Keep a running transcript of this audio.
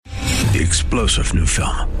The explosive new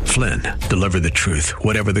film, Flynn, deliver the truth,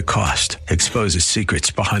 whatever the cost, exposes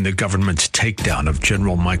secrets behind the government's takedown of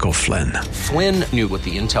General Michael Flynn. Flynn knew what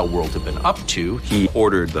the intel world had been up to. He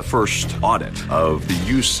ordered the first audit of the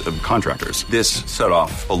use of contractors. This set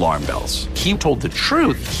off alarm bells. He told the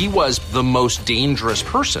truth. He was the most dangerous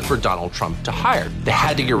person for Donald Trump to hire. They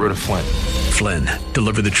had to get rid of Flynn. Flynn,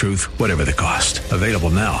 deliver the truth, whatever the cost. Available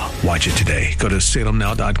now. Watch it today. Go to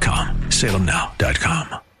salemnow.com.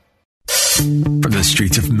 salemnow.com. From the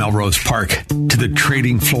streets of Melrose Park to the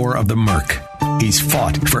trading floor of the Merc, he's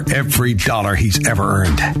fought for every dollar he's ever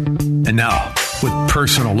earned. And now, with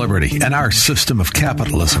personal liberty and our system of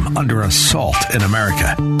capitalism under assault in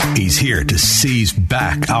America, he's here to seize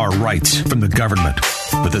back our rights from the government.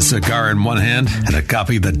 With a cigar in one hand and a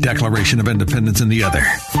copy of the Declaration of Independence in the other,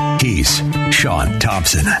 he's Sean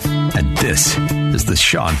Thompson. And this is The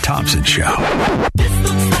Sean Thompson Show. This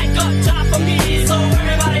looks like a job for me, so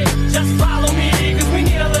everybody just follow me, because we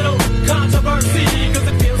need a little controversy.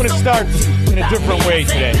 I'm going to start in a different way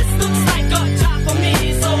today.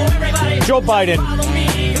 Joe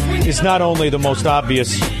Biden is not only the most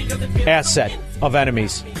obvious asset of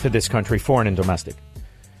enemies to this country, foreign and domestic.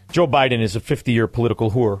 Joe Biden is a 50-year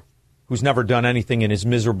political whore who's never done anything in his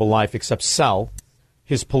miserable life except sell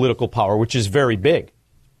his political power, which is very big.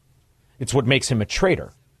 It's what makes him a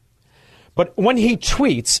traitor. But when he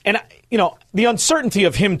tweets, and, you know, the uncertainty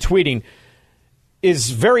of him tweeting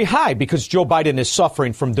is very high because Joe Biden is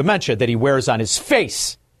suffering from dementia that he wears on his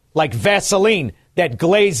face like Vaseline, that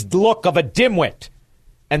glazed look of a dimwit,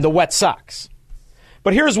 and the wet socks.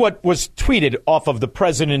 But here's what was tweeted off of the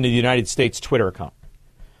President of the United States Twitter account.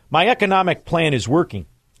 My economic plan is working,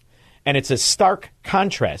 and it's a stark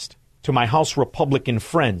contrast to my House Republican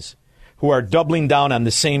friends who are doubling down on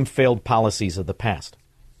the same failed policies of the past.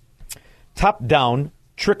 Top-down,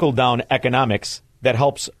 trickle-down economics that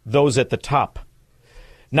helps those at the top.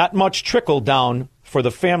 Not much trickle-down for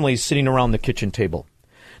the families sitting around the kitchen table.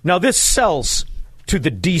 Now, this sells to the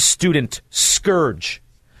D-student scourge.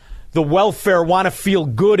 The welfare want to feel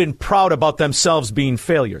good and proud about themselves being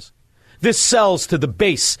failures. This sells to the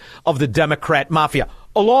base of the Democrat mafia,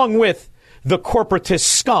 along with the corporatist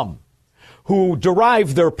scum who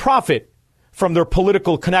derive their profit from their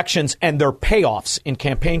political connections and their payoffs in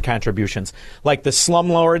campaign contributions, like the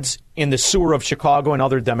slumlords in the sewer of Chicago and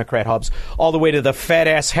other Democrat hubs, all the way to the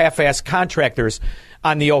fat-ass, half-ass contractors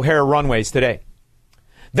on the O'Hare runways today.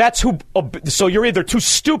 That's who. So you're either too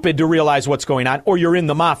stupid to realize what's going on, or you're in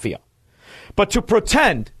the mafia. But to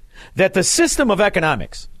pretend that the system of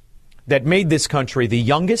economics that made this country the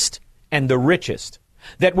youngest and the richest,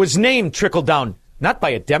 that was named trickle-down, not by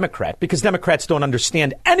a Democrat, because Democrats don't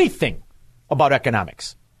understand anything about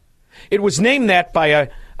economics. It was named that by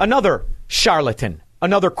another charlatan,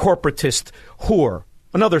 another corporatist whore,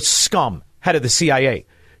 another scum, head of the CIA,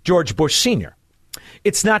 George Bush Sr.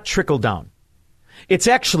 It's not trickle down. It's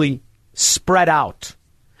actually spread out.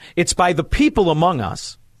 It's by the people among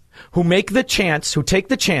us who take the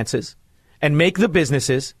chances and make the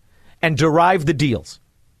businesses and derive the deals.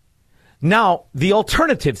 Now, the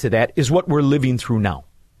alternative to that is what we're living through now.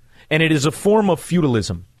 And it is a form of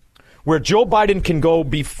feudalism, where Joe Biden can go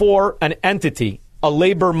before an entity, a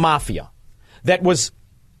labor mafia, that was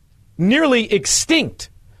nearly extinct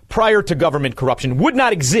prior to government corruption, would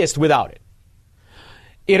not exist without it.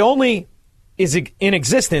 It only is in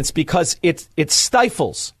existence because it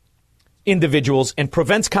stifles individuals and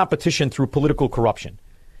prevents competition through political corruption.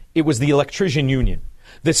 It was the Electrician Union,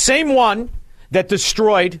 the same one that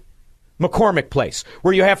destroyed McCormick Place,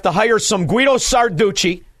 where you have to hire some Guido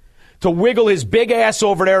Sarducci to wiggle his big ass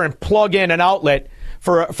over there and plug in an outlet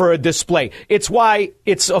for a display. It's why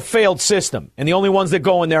it's a failed system, and the only ones that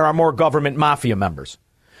go in there are more government mafia members.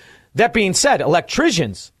 That being said,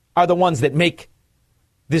 electricians are the ones that make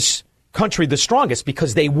this country the strongest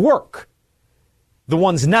because they work. The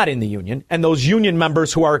ones not in the union, and those union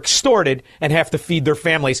members who are extorted and have to feed their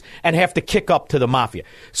families and have to kick up to the mafia.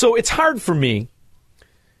 So it's hard for me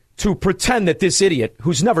to pretend that this idiot,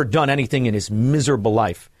 who's never done anything in his miserable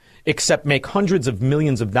life except make hundreds of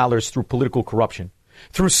millions of dollars through political corruption,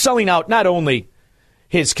 through selling out not only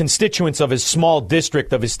his constituents of his small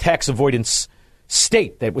district of his tax avoidance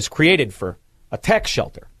state that was created for a tax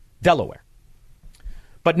shelter, Delaware,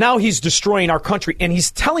 but now he's destroying our country, and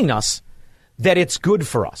he's telling us that it's good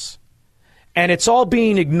for us. And it's all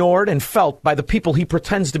being ignored and felt by the people he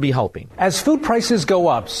pretends to be helping. As food prices go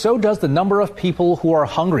up, so does the number of people who are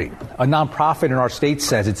hungry. A nonprofit in our state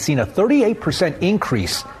says it's seen a 38%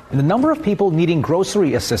 increase in the number of people needing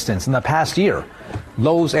grocery assistance in the past year.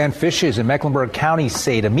 Loaves and Fishes in Mecklenburg County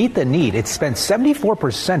say to meet the need, it spent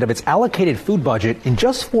 74% of its allocated food budget in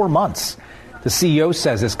just 4 months. The CEO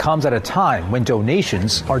says this comes at a time when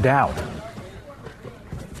donations are down.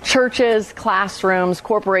 Churches, classrooms,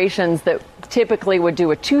 corporations that typically would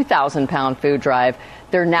do a 2,000-pound food drive,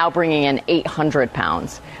 they're now bringing in 800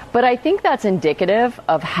 pounds. But I think that's indicative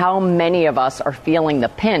of how many of us are feeling the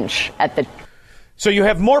pinch at the... So you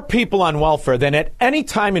have more people on welfare than at any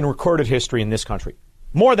time in recorded history in this country.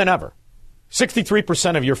 More than ever.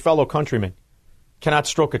 63% of your fellow countrymen cannot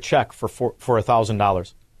stroke a check for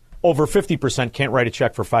 $1,000. Over 50% can't write a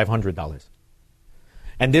check for $500.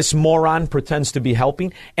 And this moron pretends to be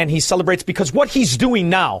helping, and he celebrates because what he's doing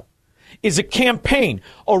now is a campaign,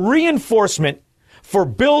 a reinforcement for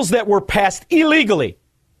bills that were passed illegally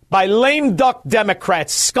by lame duck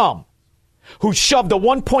Democrats scum who shoved a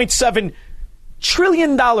 $1.7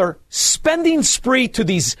 trillion spending spree to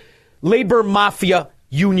these labor mafia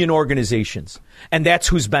union organizations. And that's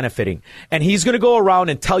who's benefiting. And he's going to go around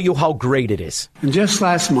and tell you how great it is. And just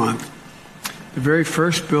last month, the very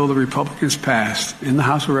first bill the Republicans passed in the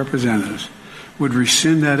House of Representatives would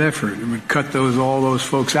rescind that effort and would cut all those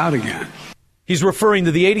folks out again. He's referring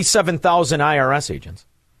to the 87,000 IRS agents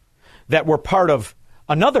that were part of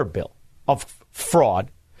another bill of fraud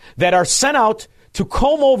that are sent out to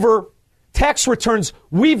comb over tax returns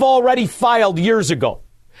we've already filed years ago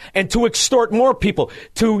and to extort more people,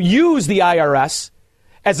 to use the IRS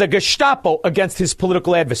as a Gestapo against his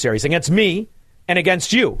political adversaries, against me and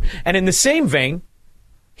against you. And in the same vein,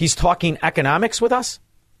 he's talking economics with us.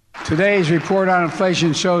 Today's report on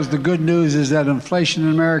inflation shows the good news is that inflation in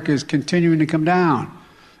America is continuing to come down.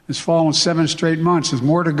 It's fallen 7 straight months. There's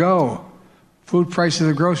more to go. Food prices at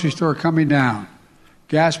the grocery store are coming down.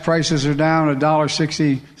 Gas prices are down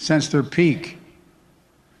 $1.60 since their peak.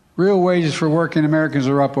 Real wages for working Americans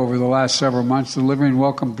are up over the last several months, delivering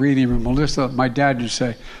welcome breathing room. Melissa, my dad would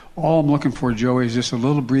say, all I'm looking for, Joey, is just a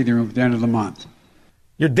little breathing room at the end of the month.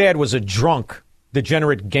 Your dad was a drunk,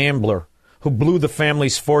 degenerate gambler who blew the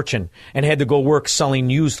family's fortune and had to go work selling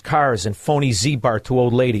used cars and phony Z-Bar to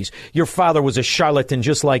old ladies. Your father was a charlatan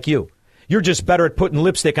just like you. You're just better at putting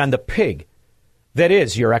lipstick on the pig. That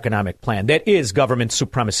is your economic plan. That is government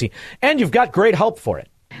supremacy. And you've got great help for it.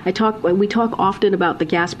 We talk often about the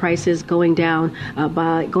gas prices going down to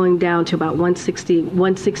about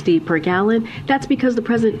 $1.60 per gallon. That's because the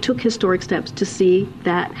president took historic steps to see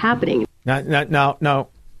that happening. No.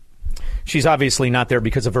 She's obviously not there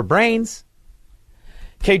because of her brains.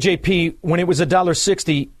 KJP, when it was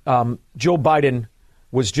 $1.60, Joe Biden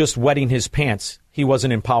was just wetting his pants. He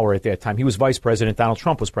wasn't in power at that time. He was vice president. Donald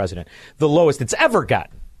Trump was president. The lowest it's ever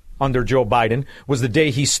gotten under Joe Biden was the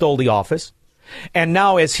day he stole the office. And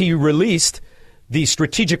now as he released the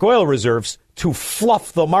strategic oil reserves to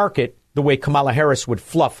fluff the market the way Kamala Harris would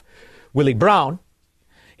fluff Willie Brown,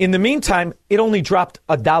 in the meantime, it only dropped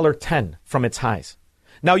 $1.10 from its highs.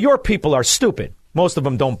 Now, your people are stupid. Most of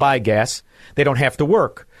them don't buy gas. They don't have to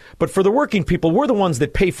work. But for the working people, we're the ones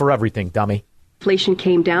that pay for everything, dummy. Inflation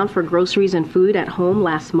came down for groceries and food at home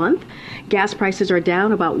last month. Gas prices are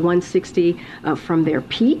down about $1.60 from their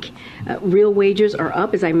peak. Real wages are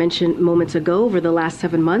up, as I mentioned moments ago, over the last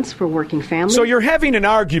 7 months for working families. So you're having an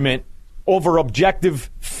argument over objective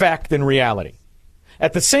fact and reality.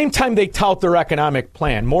 At the same time they tout their economic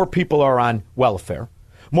plan, more people are on welfare.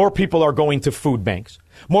 More people are going to food banks.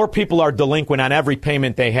 More people are delinquent on every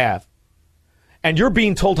payment they have. And you're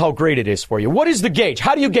being told how great it is for you. What is the gauge?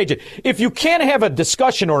 How do you gauge it? If you can't have a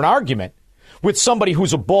discussion or an argument with somebody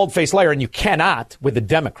who's a bald-faced liar, and you cannot with a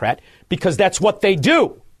Democrat, because that's what they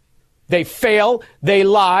do. They fail, they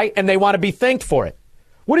lie, and they want to be thanked for it.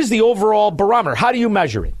 What is the overall barometer? How do you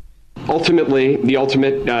measure it? Ultimately, the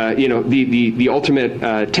ultimate, the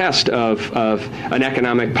ultimate test of an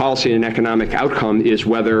economic policy and an economic outcome is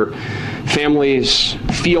whether families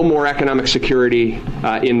feel more economic security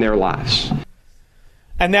in their lives.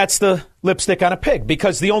 And that's the lipstick on a pig,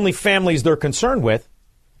 because the only families they're concerned with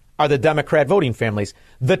are the Democrat voting families.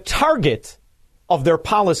 The target of their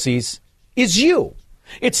policies is you.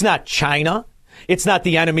 It's not China. It's not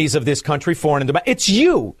the enemies of this country, foreign and domestic. It's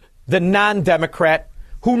you, the non-Democrat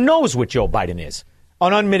who knows what Joe Biden is,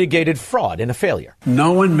 an unmitigated fraud and a failure.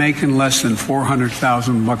 No one making less than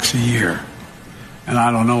 $400,000 a year, and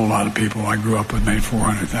I don't know a lot of people I grew up with made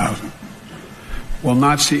 $400,000, will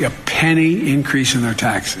not see a penny increase in their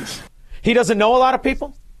taxes. He doesn't know a lot of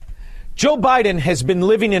people? Joe Biden has been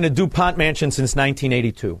living in a DuPont mansion since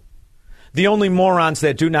 1982. The only morons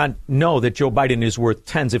that do not know that Joe Biden is worth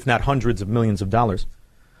tens, if not hundreds of millions of dollars,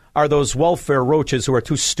 are those welfare roaches who are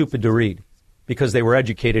too stupid to read, because they were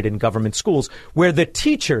educated in government schools, where the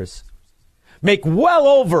teachers make well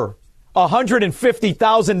over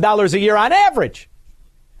 $150,000 a year on average.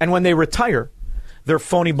 And when they retire, their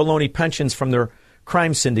phony baloney pensions from their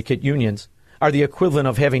crime syndicate unions are the equivalent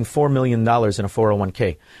of having $4 million in a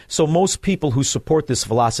 401k. So most people who support this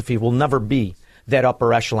philosophy will never be that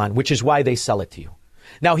upper echelon, which is why they sell it to you.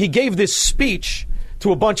 Now, he gave this speech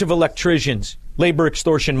to a bunch of electricians, labor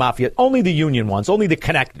extortion mafia, only the union ones, only the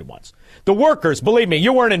connected ones. The workers, believe me,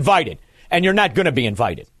 you weren't invited, and you're not going to be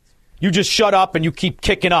invited. You just shut up and you keep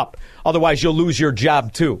kicking up. Otherwise, you'll lose your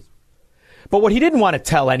job, too. But what he didn't want to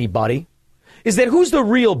tell anybody is that who's the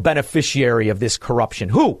real beneficiary of this corruption?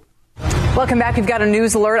 Who? Welcome back. We've got a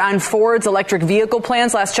news alert on Ford's electric vehicle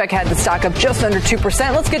plans. Last check had the stock up just under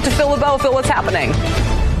 2%. Let's get to Phil LeBeau. Phil, what's happening?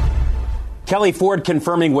 Kelly, Ford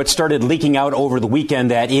confirming what started leaking out over the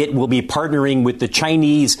weekend, that it will be partnering with the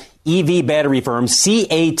Chinese EV battery firm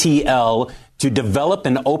CATL to develop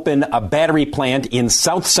and open a battery plant in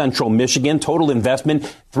south central Michigan. Total investment,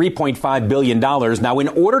 $3.5 billion. Now, in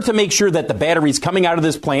order to make sure that the batteries coming out of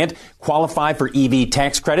this plant qualify for EV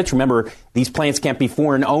tax credits, remember, these plants can't be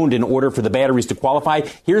foreign owned in order for the batteries to qualify.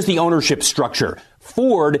 Here's the ownership structure.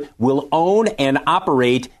 Ford will own and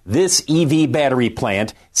operate this EV battery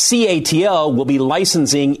plant. CATL will be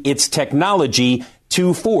licensing its technology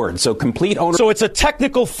to Ford. So complete ownership. So it's a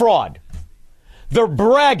technical fraud. They're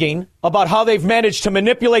bragging about how they've managed to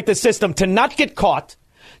manipulate the system to not get caught,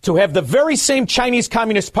 to have the very same Chinese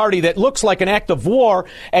Communist Party that looks like an act of war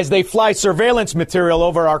as they fly surveillance material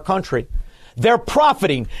over our country. They're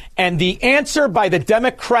profiting. And the answer by the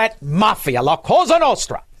Democrat mafia, La Cosa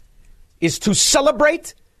Nostra, is to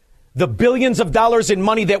celebrate the billions of dollars in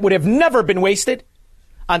money that would have never been wasted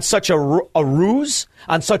on such a ruse,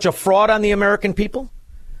 on such a fraud on the American people.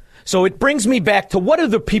 So it brings me back to, what do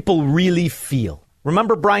the people really feel?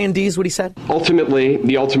 Remember Brian Dees, what he said? Ultimately,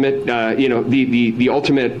 the ultimate, the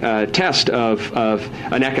ultimate test of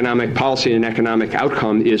an economic policy and an economic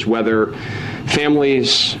outcome is whether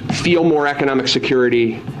families feel more economic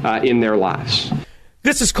security in their lives.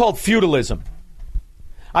 This is called feudalism.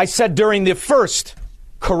 I said during the first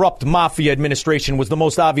corrupt mafia administration was the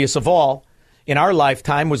most obvious of all in our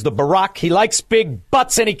lifetime was the Barack, he likes big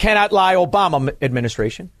butts and he cannot lie, Obama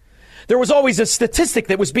administration. There was always a statistic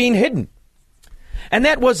that was being hidden. And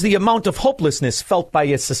that was the amount of hopelessness felt by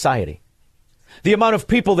a society. The amount of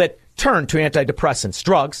people that turned to antidepressants,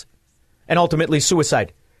 drugs, and ultimately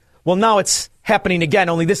suicide. Well, now it's happening again,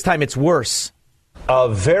 only this time it's worse. A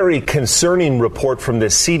very concerning report from the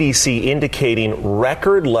CDC indicating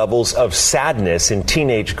record levels of sadness in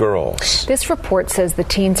teenage girls. This report says the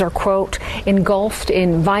teens are, quote, engulfed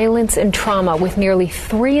in violence and trauma, with nearly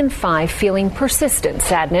 3 in 5 feeling persistent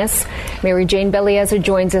sadness. Mary Jane Belliezza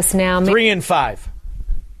joins us now. 3 in 5.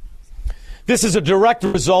 This is a direct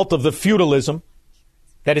result of the feudalism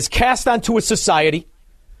that is cast onto a society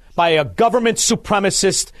by a government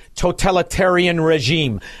supremacist totalitarian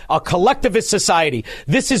regime, a collectivist society.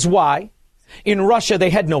 This is why in Russia they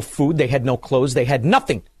had no food, they had no clothes, they had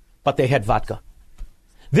nothing, but they had vodka.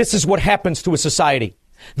 This is what happens to a society.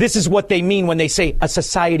 This is what they mean when they say a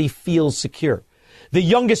society feels secure. The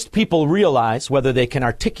youngest people realize, whether they can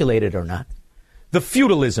articulate it or not, the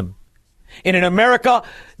feudalism in an America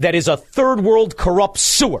that is a third world corrupt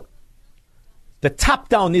sewer. The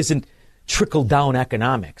top-down isn't trickle-down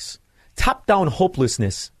economics. Top-down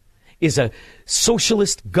hopelessness is a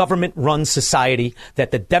socialist government-run society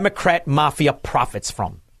that the Democrat mafia profits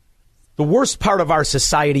from. The worst part of our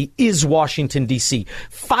society is Washington, D.C.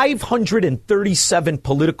 537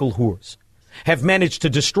 political whores have managed to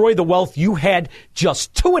destroy the wealth you had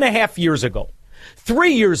just 2.5 years ago.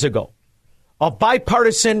 3 years ago, a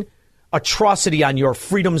bipartisan atrocity on your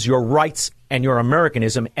freedoms, your rights, and your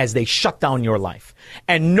Americanism as they shut down your life.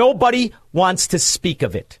 And nobody wants to speak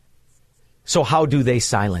of it. So how do they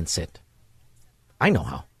silence it? I know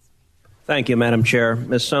how. Thank you, Madam Chair.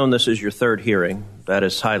 Ms. Sohn, this is your third hearing. That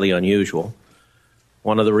is highly unusual.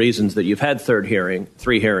 One of the reasons that you've had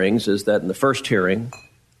three hearings is that in the first hearing,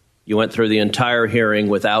 you went through the entire hearing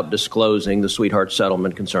without disclosing the sweetheart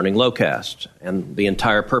settlement concerning low caste. And the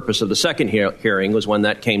entire purpose of the second hearing was when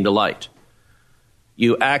that came to light.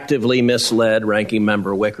 You actively misled Ranking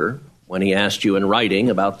Member Wicker when he asked you in writing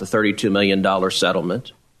about the $32 million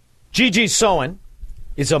settlement. Gigi Sohn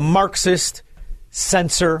is a Marxist,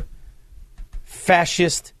 censor,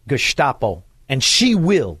 fascist Gestapo, and she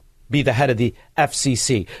will be the head of the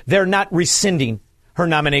FCC. They're not rescinding her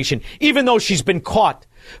nomination, even though she's been caught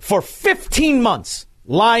for 15 months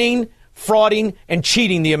lying, frauding, and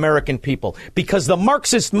cheating the American people, because the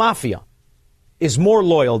Marxist mafia is more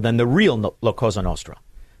loyal than the real La Cosa Nostra.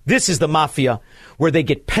 This is the mafia where they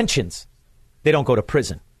get pensions. They don't go to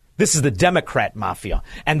prison. This is the Democrat mafia,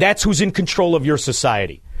 and that's who's in control of your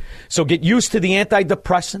society. So get used to the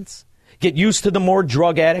antidepressants. Get used to the more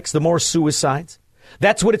drug addicts, the more suicides.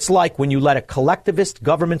 That's what it's like when you let a collectivist,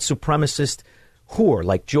 government supremacist whore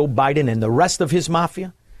like Joe Biden and the rest of his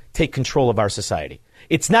mafia take control of our society.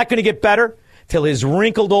 It's not going to get better till his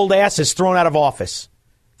wrinkled old ass is thrown out of office.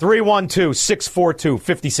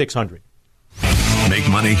 312-642-5600. Make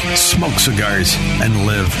money, smoke cigars, and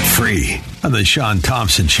live free on the Sean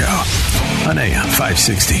Thompson Show on AM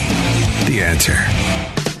 560. The Answer.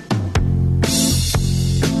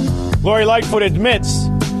 Lori Lightfoot admits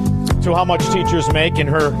to how much teachers make in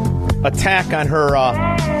her attack on her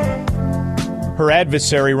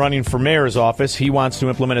adversary running for mayor's office. He wants to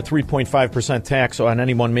implement a 3.5% tax on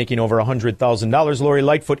anyone making over $100,000. Lori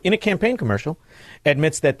Lightfoot, in a campaign commercial,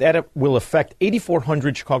 admits that will affect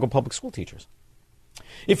 8,400 Chicago public school teachers.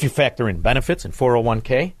 If you factor in benefits and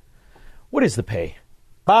 401k, what is the pay?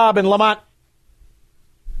 Bob in Lamont.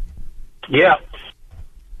 Yeah.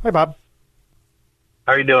 Hi, Bob.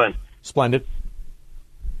 How are you doing? Splendid.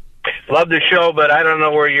 Love the show, but I don't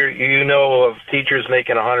know where you know of teachers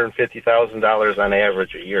making $150,000 on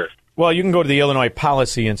average a year. Well, you can go to the Illinois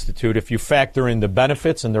Policy Institute. If you factor in the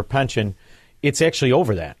benefits and their pension, it's actually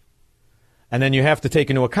over that. And then you have to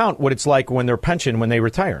take into account what it's like when their pension, when they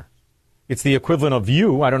retire. It's the equivalent of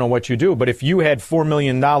you. I don't know what you do, but if you had $4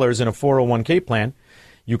 million in a 401k plan,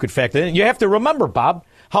 you could factor in. You have to remember, Bob,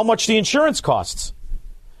 how much the insurance costs.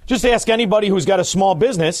 Just ask anybody who's got a small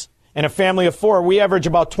business and a family of four. We average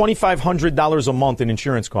about $2,500 a month in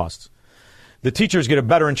insurance costs. The teachers get a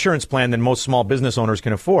better insurance plan than most small business owners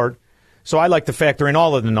can afford. So I like to factor in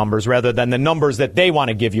all of the numbers rather than the numbers that they want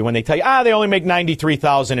to give you when they tell you, they only make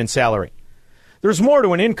 $93,000 in salary. There's more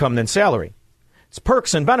to an income than salary. It's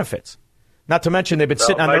perks and benefits. Not to mention they've been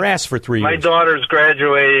sitting on their ass for 3 years. My daughter's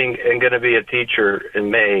graduating and going to be a teacher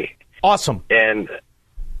in May. Awesome. And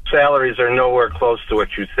salaries are nowhere close to what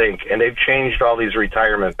you think. And they've changed all these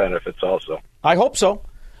retirement benefits also. I hope so.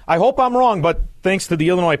 I hope I'm wrong, but thanks to the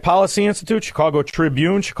Illinois Policy Institute, Chicago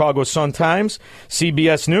Tribune, Chicago Sun-Times,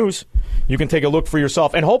 CBS News, you can take a look for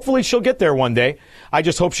yourself. And hopefully she'll get there one day. I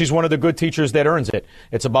just hope she's one of the good teachers that earns it.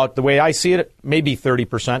 It's about, the way I see it, maybe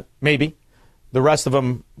 30%, maybe. The rest of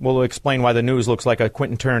them will explain why the news looks like a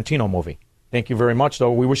Quentin Tarantino movie. Thank you very much,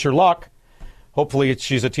 though. We wish her luck. Hopefully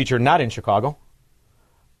she's a teacher not in Chicago.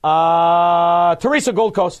 Teresa,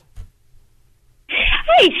 Gold Coast.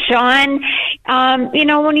 Hey, Sean.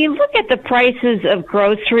 When you look at the prices of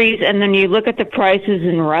groceries and then you look at the prices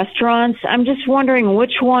in restaurants, I'm just wondering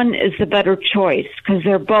which one is the better choice because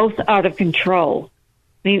they're both out of control.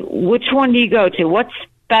 I mean, which one do you go to? What's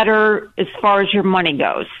better as far as your money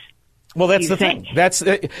goes? Well, that's the thing.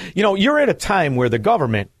 You're at a time where the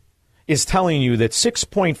government is telling you that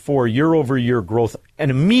 6.4 year-over-year growth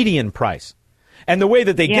and a median price. And the way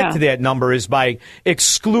that they get to that number is by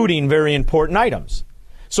excluding very important items.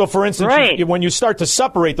 So, for instance, when you start to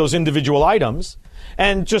separate those individual items,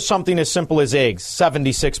 and just something as simple as eggs,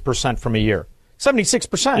 76% from a year.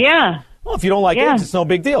 76%. Yeah. Well, if you don't like eggs, it's no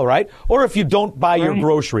big deal, right? Or if you don't buy your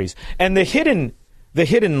groceries. And the hidden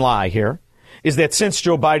lie here is that since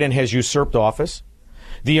Joe Biden has usurped office,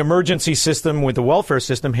 the emergency system with the welfare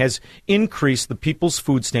system has increased the people's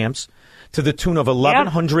food stamps to the tune of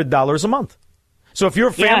 $1,100 a month. So if you're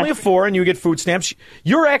a family of four and you get food stamps,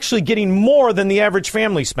 you're actually getting more than the average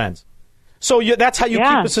family spends. So that's how you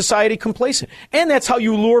keep a society complacent. And that's how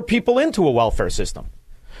you lure people into a welfare system.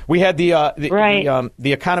 We had the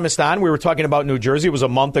Economist on. We were talking about New Jersey. It was a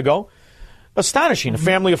month ago. Astonishing. A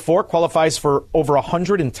family of four qualifies for over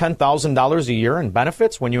 $110,000 a year in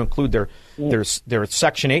benefits when you include their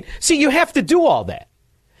Section 8. See, you have to do all that.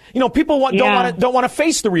 People don't want to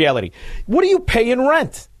face the reality. What do you pay in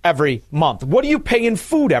rent every month? What do you pay in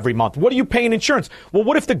food every month? What do you pay in insurance? Well,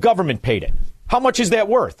 what if the government paid it? How much is that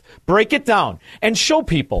worth? Break it down and show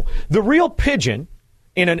people the real pigeon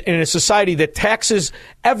in a society that taxes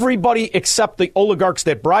everybody except the oligarchs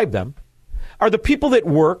that bribe them are the people that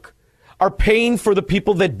work, are paying for the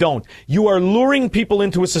people that don't. You are luring people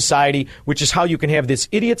into a society, which is how you can have this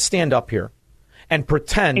idiot stand up here and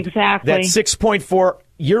pretend that 6.4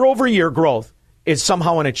 year-over-year growth is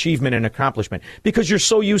somehow an achievement and accomplishment because you're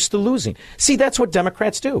so used to losing. See, that's what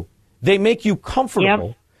Democrats do. They make you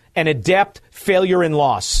comfortable and adapt failure and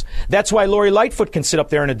loss. That's why Lori Lightfoot can sit up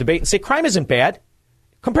there in a debate and say crime isn't bad.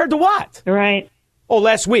 Compared to what? Right. Oh,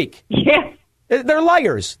 last week. Yeah. They're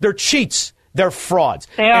liars. They're cheats. They're frauds.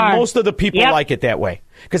 And most of the people like it that way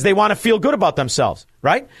because they want to feel good about themselves,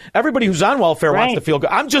 right? Everybody who's on welfare wants to feel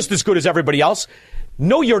good. I'm just as good as everybody else.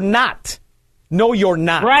 No, you're not. No, you're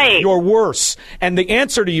not. Right. You're worse. And the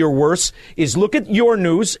answer to your worse is look at your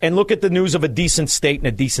news and look at the news of a decent state and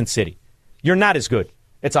a decent city. You're not as good.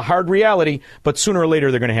 It's a hard reality, but sooner or later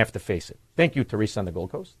they're going to have to face it. Thank you, Teresa on the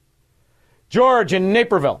Gold Coast. George in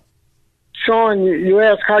Naperville. Sean, you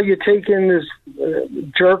ask how you take in this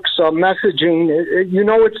jerk's messaging.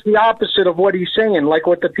 It's the opposite of what he's saying, like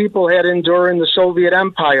what the people had endured in the Soviet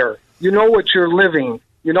Empire. You know what you're living.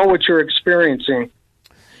 You know what you're experiencing.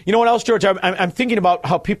 You know what else, George? I'm thinking about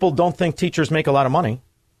how people don't think teachers make a lot of money.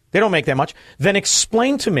 They don't make that much. Then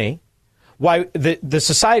explain to me why the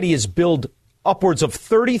society is billed upwards of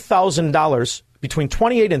 $30,000, between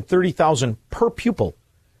 $28,000 and $30,000 per pupil.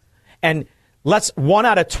 And 1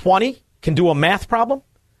 out of 20 can do a math problem.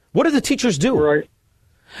 What do the teachers do? Right.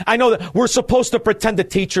 I know that we're supposed to pretend the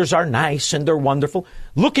teachers are nice and they're wonderful.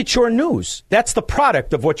 Look at your news. That's the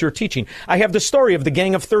product of what you're teaching. I have the story of the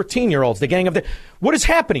gang of 13-year-olds, what is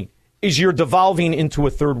happening is you're devolving into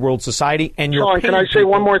a third world society and you're Sean, can I say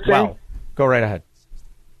one more thing? Wow. Go right ahead.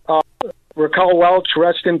 Raquel Welch,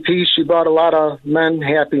 rest in peace. She brought a lot of men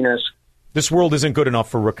happiness. This world isn't good enough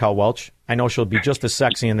for Raquel Welch. I know she'll be just as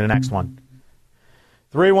sexy in the next one.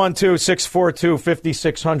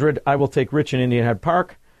 312-642-5600. I will take Rich in Indian Head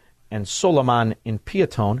Park and Solomon in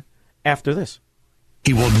Peatone after this.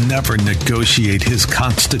 He will never negotiate his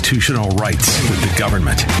constitutional rights with the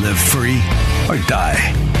government. Live free or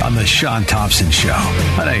die on the Sean Thompson Show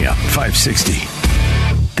on AM 560.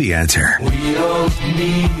 The Answer. We don't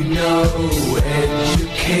need no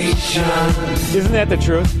education. Isn't that the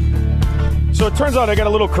truth? So it turns out I got a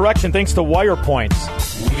little correction thanks to Wire Points.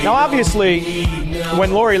 Now, obviously,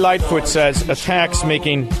 when Lori Lightfoot says a tax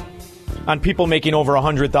on people making over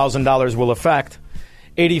 $100,000 will affect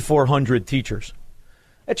 8,400 teachers,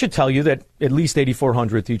 that should tell you that at least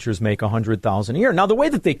 8,400 teachers make $100,000 a year. Now, the way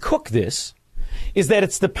that they cook this is that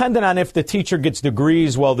it's dependent on if the teacher gets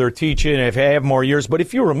degrees while they're teaching, if they have more years. But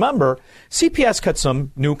if you remember, CPS cut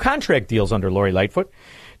some new contract deals under Lori Lightfoot.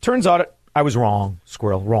 Turns out I was wrong,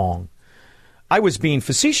 Squirrel, wrong. I was being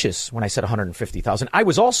facetious when I said $150,000. I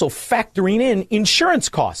was also factoring in insurance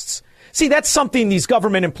costs. See, that's something these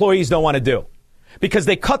government employees don't want to do because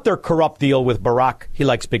they cut their corrupt deal with Barack. He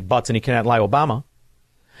likes big butts and he cannot lie Obama.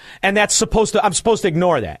 And I'm supposed to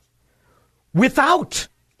ignore that. Without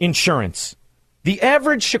insurance, the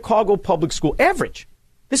average Chicago public school,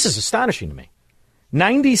 this is astonishing to me,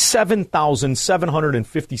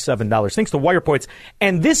 $97,757, thanks to Wire Points.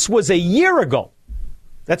 And this was a year ago.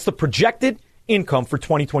 That's the projected income for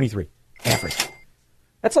 2023. Average.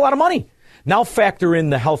 That's a lot of money. Now factor in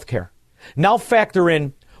the health care. Now factor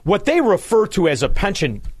in what they refer to as a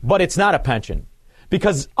pension, but it's not a pension.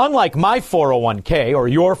 Because unlike my 401k or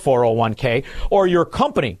your 401k or your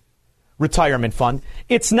company retirement fund,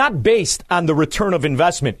 it's not based on the return of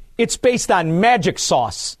investment. It's based on magic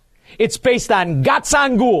sauce. It's based on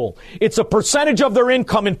gatsangul. It's a percentage of their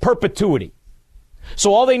income in perpetuity.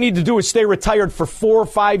 So all they need to do is stay retired for 4 or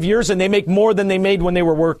 5 years and they make more than they made when they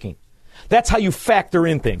were working. That's how you factor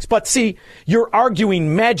in things. But see, you're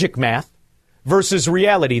arguing magic math versus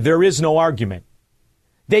reality. There is no argument.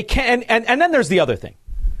 They can, and then there's the other thing.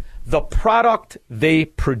 The product they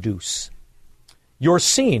produce. You're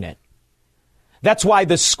seeing it. That's why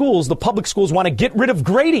the public schools want to get rid of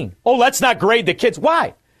grading. Oh, let's not grade the kids.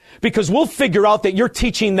 Why? Because we'll figure out that you're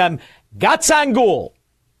teaching them gatsangul.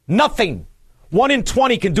 Nothing. 1 in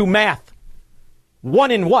 20 can do math.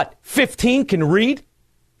 1 in 15 can read?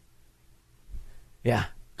 Yeah.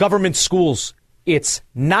 Government schools, it's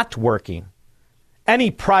not working. Any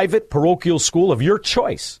private parochial school of your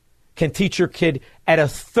choice can teach your kid at a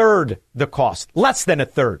third the cost, less than a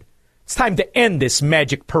third. It's time to end this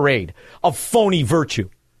magic parade of phony virtue.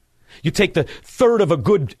 You take the third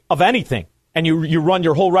of anything and you run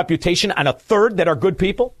your whole reputation on a third that are good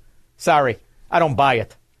people? Sorry, I don't buy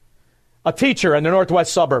it. A teacher in the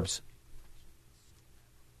northwest suburbs.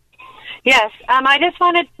 Yes, I just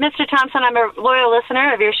wanted, Mr. Thompson, I'm a loyal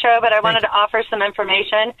listener of your show, but I wanted to offer some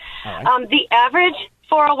information. Right. The average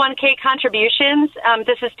 401k contributions,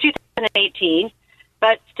 this is 2018,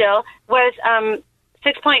 but still, was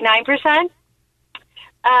 6.9%.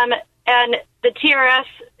 And the TRS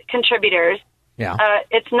contributors,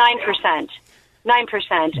 it's 9%.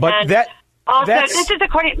 9%. But and this is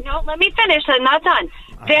according, let me finish, I'm not done.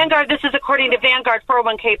 Vanguard, this is according to Vanguard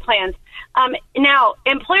 401k plans. Now,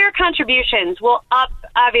 employer contributions will up,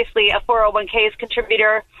 obviously, a 401k's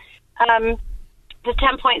contributor to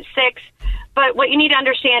 10.6. But what you need to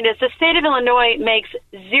understand is the state of Illinois makes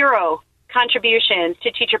 0 contributions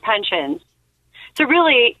to teacher pensions. So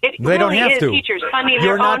really, it they don't really have is to. teachers funding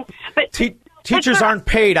their own. But teachers aren't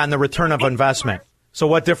paid on the return of investment. So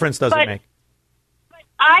what difference does it make?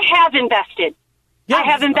 I have invested. Yeah. I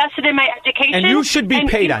have invested in my education. And you should be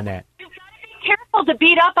paid on that. You've got to be careful to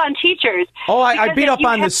beat up on teachers. Oh, I beat up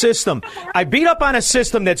on the system. I beat up on a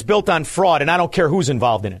system that's built on fraud, and I don't care who's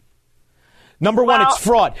involved in it. Number one, it's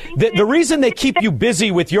fraud. The reason they keep you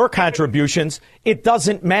busy with your contributions, it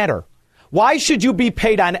doesn't matter. Why should you be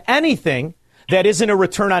paid on anything that isn't a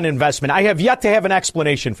return on investment? I have yet to have an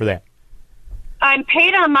explanation for that. I'm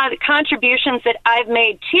paid on my contributions that I've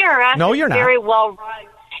made. TRS No, you're is not. very well run.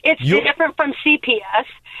 It's different from CPS.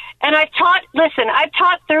 And I've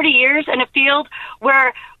taught 30 years in a field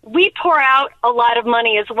where we pour out a lot of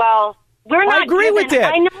money as well. We're not I agree with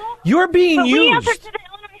that. I know. You're being but used. We answer to the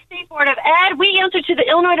Illinois State Board of Ed. We answer to the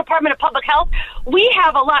Illinois Department of Public Health. We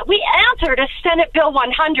have a lot. We answer to Senate Bill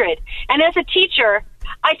 100. And as a teacher,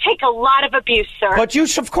 I take a lot of abuse, sir. But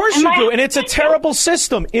of course you do. And it's a terrible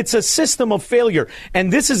system. It's a system of failure.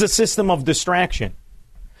 And this is a system of distraction.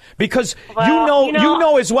 Because you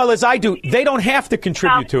know as well as I do, they don't have to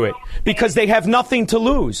contribute to it because they have nothing to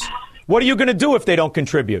lose. What are you going to do if they don't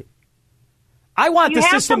contribute? I want the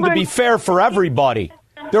system to be fair for everybody.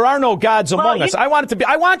 There are no gods among us. I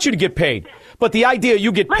want you to get paid. But the idea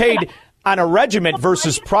you get paid on a regiment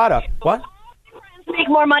versus product. What? Make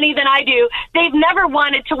more money than I do. They've never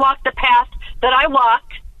wanted to walk the path that I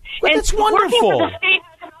walked. But that's wonderful. Working for the state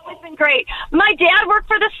has always been great. My dad worked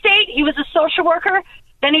for the state. He was a social worker.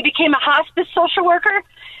 Then he became a hospice social worker.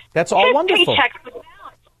 That's all wonderful.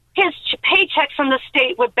 His paychecks from the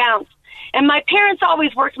state would bounce. And my parents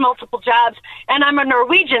always worked multiple jobs. And I'm a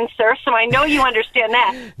Norwegian, sir, so I know you understand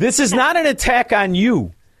that. This is not an attack on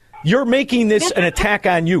you. You're making this an attack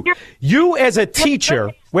on you. You as a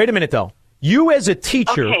teacher, wait a minute, though. You as a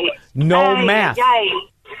teacher know math.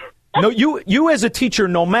 No, you as a teacher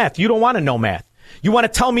know math. You don't want to know math. You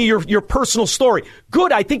want to tell me your personal story.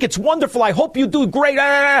 Good. I think it's wonderful. I hope you do great.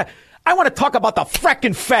 I want to talk about the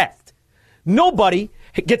frickin' fact. Nobody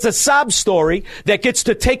gets a sob story that gets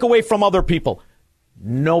to take away from other people.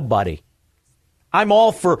 Nobody. I'm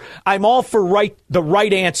all for the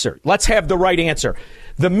right answer. Let's have the right answer.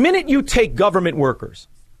 The minute you take government workers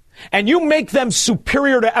and you make them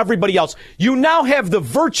superior to everybody else, you now have the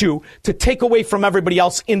virtue to take away from everybody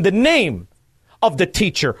else in the name of the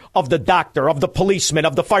teacher, of the doctor, of the policeman,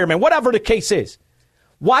 of the fireman, whatever the case is.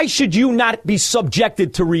 Why should you not be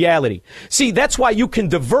subjected to reality? See, that's why you can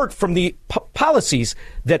divert from the policies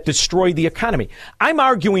that destroy the economy. I'm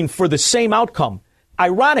arguing for the same outcome.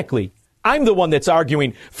 Ironically, I'm the one that's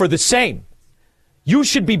arguing for the same. You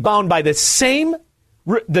should be bound by the same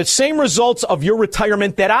results of your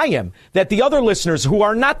retirement that I am, that the other listeners who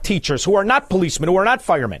are not teachers, who are not policemen, who are not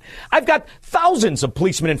firemen. I've got thousands of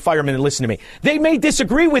policemen and firemen that listen to me. They may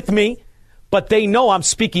disagree with me, but they know I'm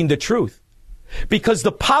speaking the truth. Because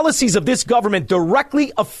the policies of this government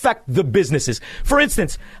directly affect the businesses. For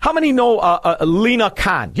instance, how many know Lina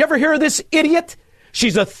Khan? You ever hear of this idiot?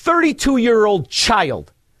 She's a 32-year-old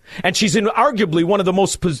child, and she's in arguably one of the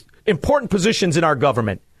most important positions in our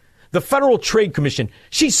government. The Federal Trade Commission.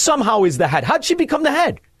 She somehow is the head. How'd she become the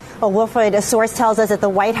head? Well, Wilfred, a source tells us that the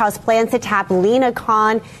White House plans to tap Lina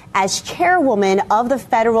Khan as chairwoman of the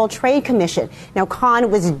Federal Trade Commission. Now, Khan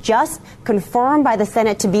was just confirmed by the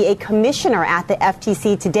Senate to be a commissioner at the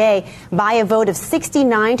FTC today by a vote of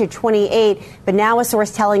 69 to 28. But now a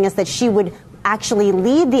source telling us that she would actually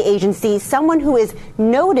lead the agency, someone who is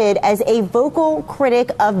noted as a vocal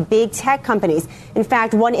critic of big tech companies. In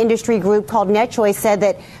fact, one industry group called NetChoice said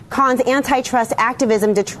that Khan's antitrust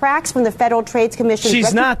activism detracts from the Federal Trade Commission.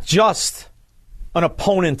 She's not just an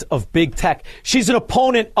opponent of big tech. She's an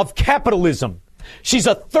opponent of capitalism. She's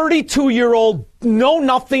a 32-year-old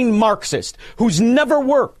know-nothing Marxist who's never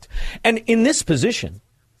worked. And in this position,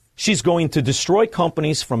 she's going to destroy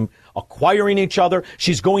companies from acquiring each other.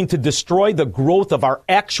 She's going to destroy the growth of our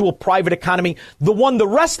actual private economy, the one the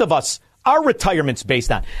rest of us, our retirement's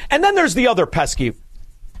based on. And then there's the other pesky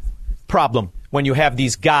problem when you have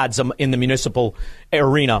these gods in the municipal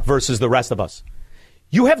arena versus the rest of us.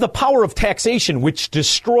 You have the power of taxation, which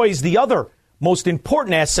destroys the other most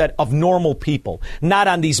important asset of normal people, not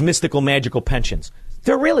on these mystical, magical pensions.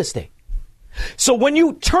 They're real estate. So when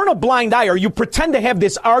you turn a blind eye or you pretend to have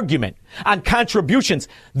this argument on contributions,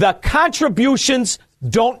 the contributions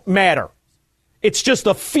don't matter. It's just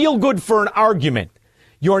a feel good for an argument.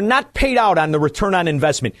 You're not paid out on the return on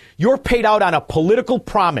investment. You're paid out on a political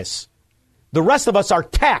promise. The rest of us are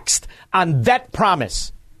taxed on that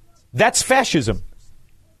promise. That's fascism.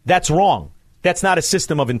 That's wrong. That's not a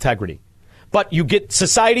system of integrity. But you get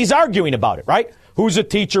societies arguing about it, right? Who's a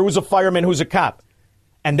teacher? Who's a fireman? Who's a cop?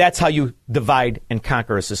 And that's how you divide and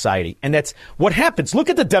conquer a society. And that's what happens. Look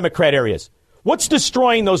at the Democrat areas. What's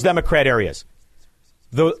destroying those Democrat areas?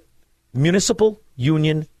 the municipal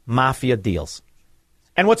union mafia deals.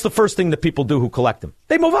 And what's the first thing that people do who collect them?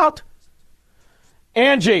 They move out.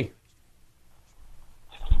 Angie.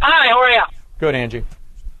 Hi, how are you? Good, Angie.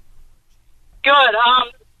 Good.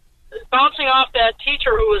 Bouncing off that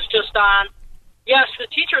teacher who was just on, yes, the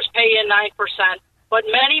teachers pay in 9%, but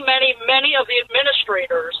many of the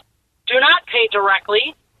administrators do not pay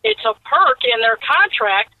directly. It's a perk in their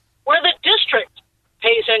contract where the district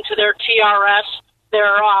pays into their TRS,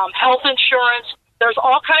 their health insurance. There's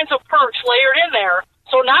all kinds of perks layered in there.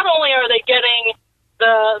 So not only are they getting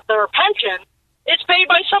their pension, it's paid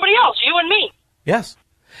by somebody else, you and me. Yes.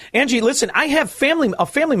 Angie, listen, I have a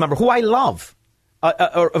family member who I love,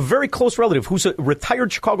 a very close relative who's a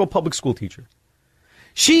retired Chicago public school teacher.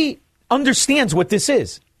 She understands what this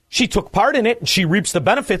is. She took part in it and she reaps the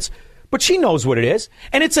benefits, but she knows what it is.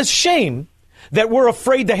 And it's a shame that we're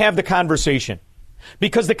afraid to have the conversation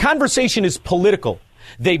because the conversation is political.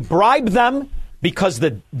 They bribe them because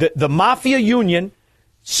the mafia union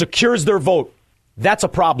secures their vote. That's a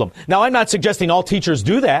problem. Now, I'm not suggesting all teachers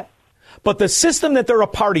do that, but the system that they're a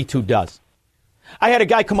party to does. I had a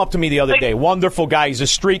guy come up to me the other day, wonderful guy. He's a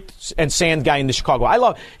street and sand guy in the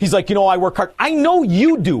Chicago. He's like, I work hard. I know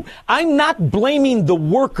you do. I'm not blaming the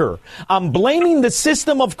worker. I'm blaming the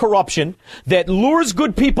system of corruption that lures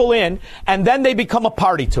good people in and then they become a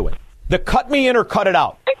party to it. The cut me in or cut it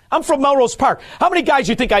out. I'm from Melrose Park. How many guys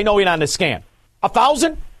you think I know in on the scam?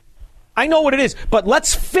 1,000? I know what it is, but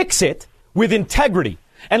let's fix it with integrity.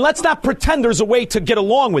 And let's not pretend there's a way to get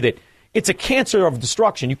along with it. It's a cancer of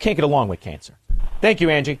destruction. You can't get along with cancer. Thank you,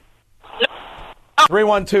 Angie.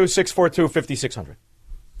 312-642-5600.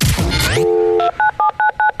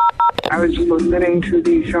 I was listening to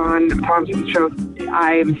the Sean Thompson show.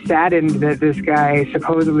 I'm saddened that this guy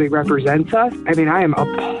supposedly represents us. I mean, I am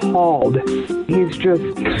appalled. He's just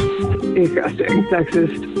disgusting,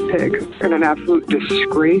 sexist pig, and an absolute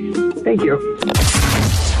disgrace. Thank you.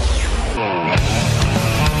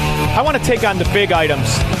 I want to take on the big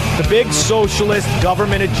items, the big socialist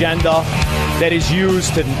government agenda that is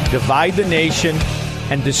used to divide the nation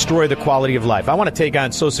and destroy the quality of life. I want to take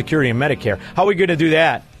on Social Security and Medicare. How are we going to do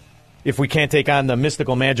that if we can't take on the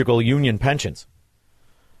mystical, magical union pensions?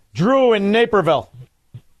 Drew in Naperville.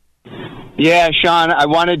 Yeah, Sean, I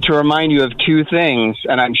wanted to remind you of two things,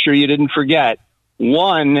 and I'm sure you didn't forget.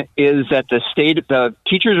 One is that the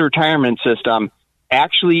teachers' retirement system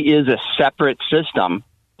actually is a separate system,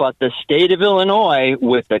 but the state of Illinois,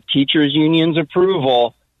 with the teachers' union's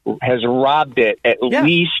approval, has robbed it at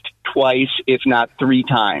least twice, if not 3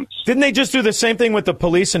 times. Didn't they just do the same thing with the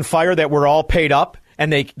police and fire that were all paid up,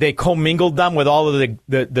 and they commingled them with all of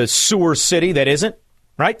the sewer city that isn't?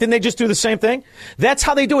 Right? Didn't they just do the same thing? That's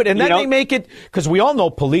how they do it. And then they make it, because we all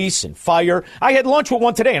know police and fire. I had lunch with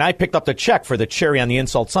one today, and I picked up the check for the cherry on the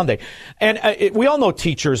insult Sunday. And we all know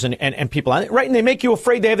teachers and people on it, right? And they make you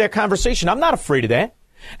afraid to have that conversation. I'm not afraid of that.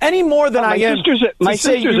 Any more than I am. My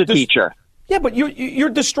sister's a teacher. Yeah, but you're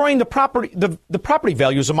destroying the property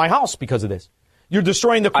values of my house because of this. You're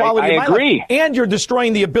destroying the quality of my life. And you're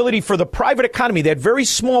destroying the ability for the private economy, that very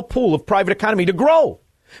small pool of private economy, to grow.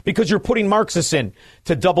 Because you're putting Marxists in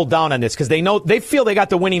to double down on this because they feel they got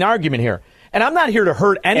the winning argument here. And I'm not here to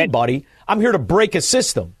hurt anybody. I'm here to break a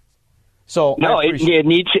system. So no, it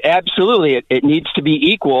needs absolutely. It needs to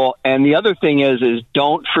be equal. And the other thing is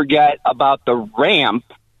don't forget about the ramp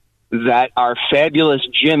that our fabulous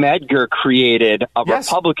Jim Edgar created,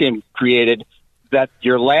 Republican created, that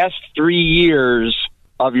your last 3 years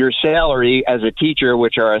of your salary as a teacher,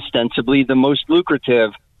 which are ostensibly the most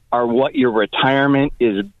lucrative, are what your retirement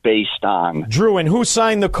is based on. Drew, and who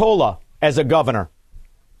signed the COLA as a governor?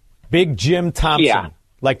 Big Jim Thompson. Yeah.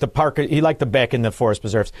 Like the park, he liked the back in the forest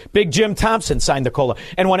preserves. Big Jim Thompson signed the COLA.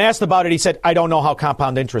 And when asked about it, he said, I don't know how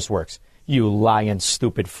compound interest works. You lying,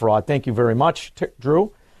 stupid fraud. Thank you very much,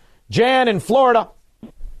 Drew. Jan in Florida.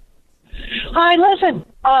 Hi, listen,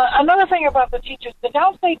 another thing about the teachers, the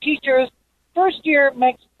downstate teachers, first year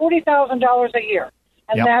makes $40,000 a year.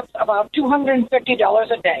 And that's about $250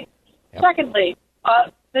 a day. Yep. Secondly,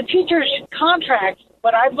 the teachers' contracts,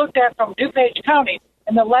 what I've looked at from DuPage County,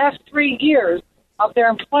 in the last 3 years of their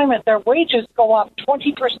employment, their wages go up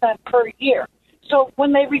 20% per year. So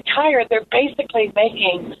when they retire, they're basically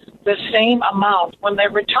making the same amount when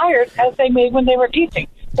they're retired as they made when they were teaching.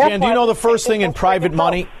 Jan, do you know the first thing in private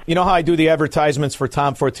money? You know how I do the advertisements for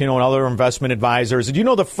Tom Fortino and other investment advisors? Do you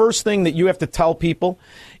know the first thing that you have to tell people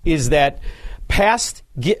is that past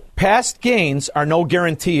gains are no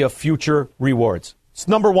guarantee of future rewards? It's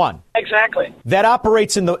number one. Exactly. That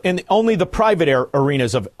operates in only the private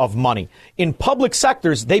arenas of money. In public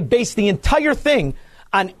sectors, they base the entire thing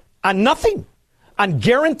on nothing, on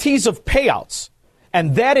guarantees of payouts.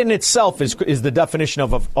 And that in itself is the definition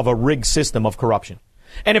of a rigged system of corruption.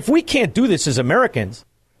 And if we can't do this as Americans,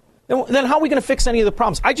 then how are we going to fix any of the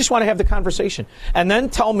problems? I just want to have the conversation. And then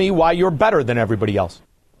tell me why you're better than everybody else.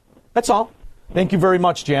 That's all. Thank you very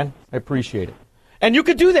much, Jan. I appreciate it. And you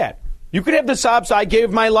could do that. You could have the sobs, I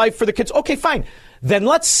gave my life for the kids. Okay, fine. Then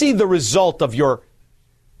let's see the result of your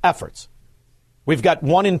efforts. We've got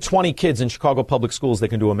 1 in 20 kids in Chicago public schools that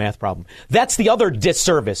can do a math problem. That's the other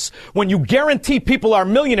disservice. When you guarantee people are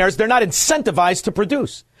millionaires, they're not incentivized to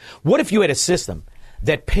produce. What if you had a system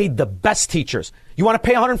that paid the best teachers? You want to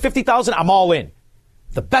pay $150,000? I'm all in.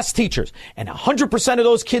 The best teachers. And 100% of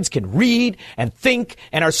those kids can read and think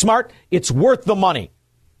and are smart. It's worth the money.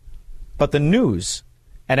 But the news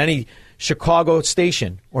at any Chicago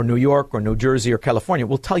station or New York or New Jersey or California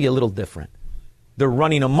will tell you a little different. They're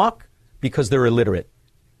running amok because they're illiterate.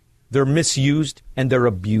 They're misused and they're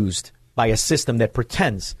abused by a system that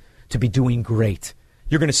pretends to be doing great.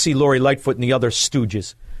 You're going to see Lori Lightfoot and the other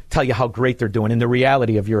stooges tell you how great they're doing in the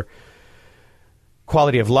reality of your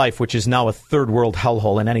quality of life, which is now a third world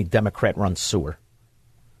hellhole in any Democrat-run sewer.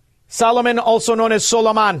 Solomon, also known as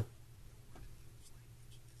Solomon.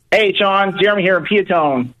 Hey, Sean. Jeremy here in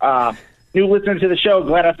Piatone. New listener to the show.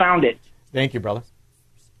 Glad I found it. Thank you, brother.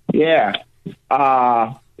 Yeah.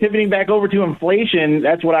 Pivoting back over to inflation,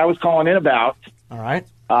 that's what I was calling in about. All right.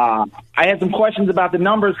 I had some questions about the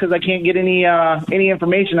numbers because I can't get any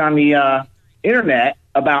information on the internet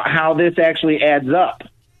about how this actually adds up.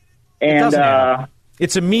 And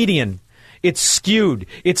it's a median. It's skewed.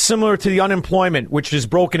 It's similar to the unemployment, which is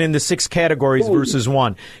broken into 6 categories versus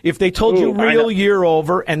 1. If they told you real year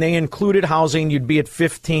over and they included housing, you'd be at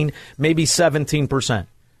 15, maybe 17%.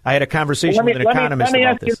 I had a conversation with an economist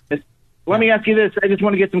about this. Let me ask you this. I just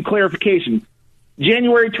want to get some clarification.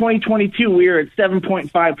 January 2022, we were at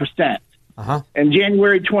 7.5%. Uh-huh. And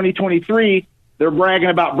January 2023, they're bragging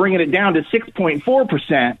about bringing it down to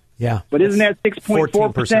 6.4%. Yeah. But isn't that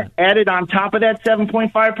 6.4% added on top of that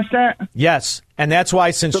 7.5%? Yes. And that's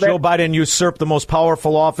why since Joe Biden usurped the most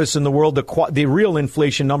powerful office in the world, the real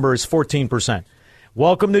inflation number is 14%.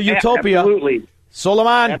 Welcome to Utopia. Absolutely.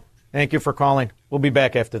 Solomon, thank you for calling. We'll be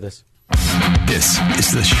back after this. This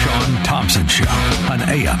is the Sean Thompson Show on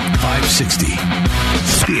AM 560.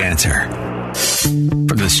 The Answer.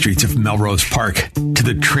 From the streets of Melrose Park to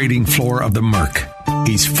the trading floor of the Merc,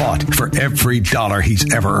 he's fought for every dollar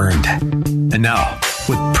he's ever earned. And now,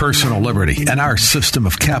 with personal liberty and our system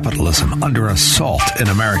of capitalism under assault in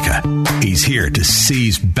America, he's here to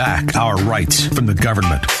seize back our rights from the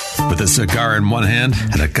government. With a cigar in one hand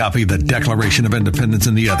and a copy of the Declaration of Independence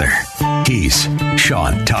in the other, he's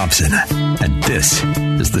Sean Thompson. And this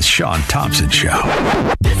is the Sean Thompson Show.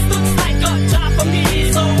 This looks like a job for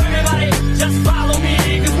me, so everybody just follow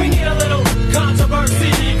me, because we need a little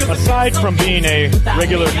controversy. Aside from being a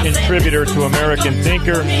regular contributor to American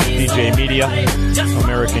Thinker, DJ Media,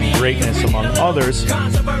 American Greatness, among others,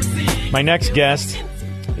 my next guest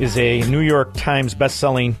is a New York Times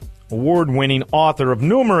bestselling, award-winning author of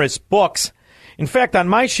numerous books. In fact, on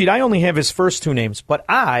my sheet, I only have his first 2 names, but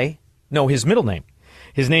I know his middle name.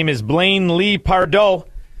 His name is Blaine Lee Pardoe.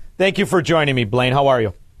 Thank you for joining me, Blaine. How are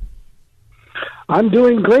you? I'm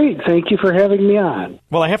doing great. Thank you for having me on.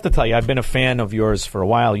 Well, I have to tell you, I've been a fan of yours for a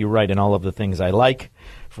while. You write in all of the things I like,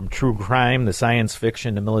 from true crime, the science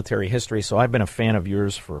fiction, to military history. So I've been a fan of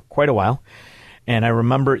yours for quite a while. And I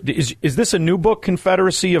remember, is this a new book,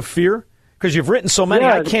 Confederacy of Fear? Because you've written so many,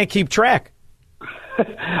 I can't keep track.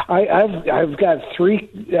 I've got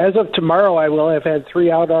 3. As of tomorrow, I will have had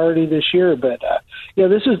 3 out already this year. But,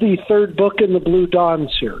 this is the 3rd book in the Blue Dawn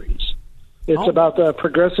series. It's about the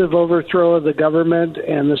progressive overthrow of the government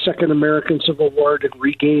and the Second American Civil War to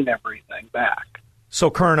regain everything back. So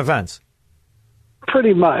current events.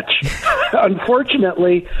 Pretty much.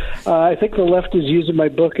 Unfortunately, I think the left is using my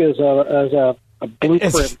book as a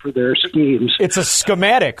blueprint for their schemes. It's a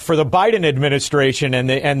schematic for the Biden administration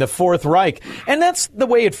and the Fourth Reich. And that's the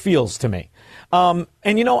way it feels to me.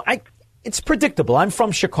 It's predictable. I'm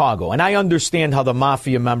from Chicago, and I understand how the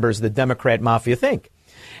mafia members, the Democrat mafia, think.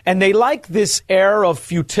 And they like this air of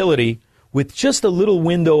futility with just a little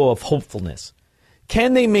window of hopefulness.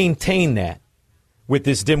 Can they maintain that with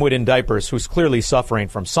this dimwit in diapers who's clearly suffering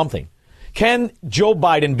from something? Can Joe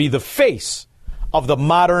Biden be the face of the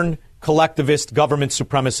modern collectivist government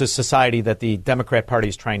supremacist society that the Democrat Party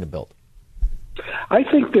is trying to build? I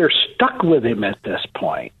think they're stuck with him at this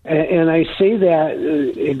point. And I say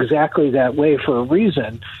that exactly that way for a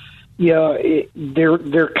reason.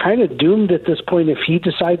 They're kind of doomed at this point. If he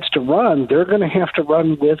decides to run, they're going to have to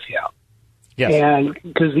run with him. Yes. And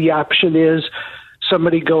because the option is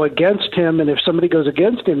somebody go against him, and if somebody goes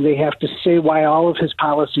against him, they have to say why all of his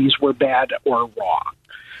policies were bad or wrong.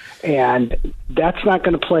 And that's not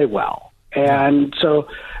going to play well. And so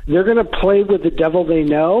they're going to play with the devil they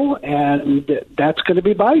know, and that's going to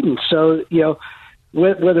be Biden. So,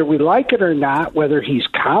 whether we like it or not, whether he's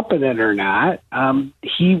competent or not,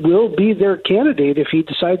 he will be their candidate if he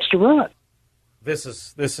decides to run. This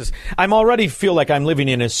is. I'm already feel like I'm living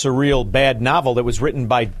in a surreal bad novel that was written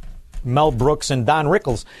by Mel Brooks and Don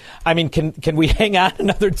Rickles. I mean, can we hang on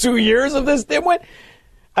another 2 years of this dimwit?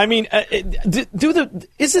 I mean,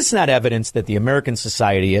 is this not evidence that the American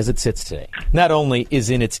society, as it sits today, not only is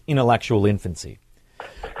in its intellectual infancy,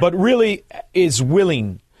 but really is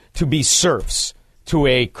willing to be serfs to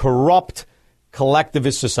a corrupt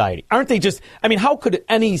collectivist society? Aren't they just? I mean, how could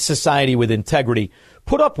any society with integrity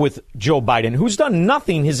put up with Joe Biden, who's done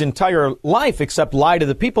nothing his entire life except lie to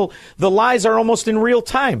the people? The lies are almost in real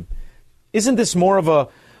time. Isn't this more of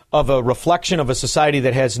a reflection of a society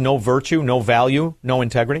that has no virtue, no value, no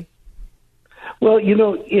integrity? Well,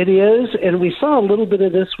 it is, and we saw a little bit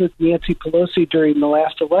of this with Nancy Pelosi during the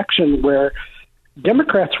last election, where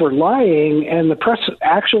Democrats were lying, and the press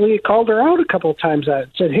actually called her out a couple of times and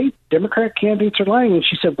said, hey, Democrat candidates are lying, and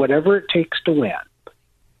she said, whatever it takes to win.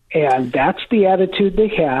 And that's the attitude they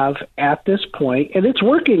have at this point, and it's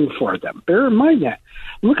working for them. Bear in mind that.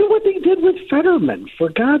 Look at what they did with Fetterman, for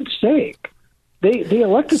God's sake. They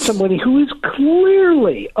elected somebody who is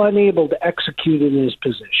clearly unable to execute in his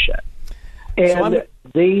position. And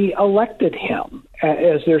they elected him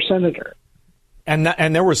as their senator. And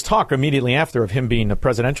there was talk immediately after of him being a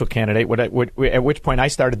presidential candidate, at which point I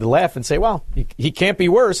started to laugh and say, well, he can't be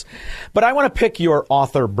worse. But I want to pick your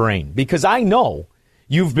author brain, because I know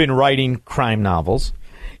you've been writing crime novels.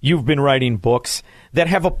 You've been writing books that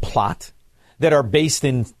have a plot, that are based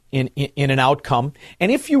in an outcome.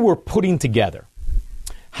 And if you were putting together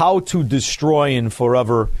how to destroy and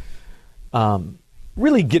forever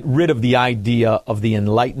really get rid of the idea of the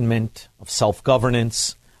Enlightenment, of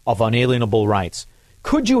self-governance, of unalienable rights,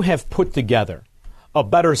 could you have put together a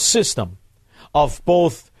better system of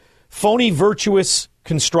both phony virtuous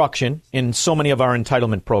construction in so many of our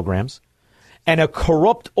entitlement programs and a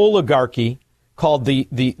corrupt oligarchy called the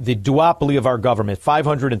duopoly of our government,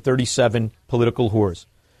 537 political whores,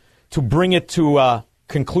 to bring it to a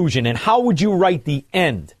conclusion? And how would you write the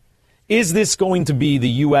end? Is this going to be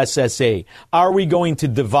the USSA? Are we going to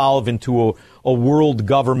devolve into a world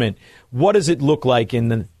government? What does it look like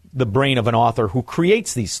in the brain of an author who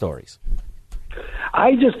creates these stories?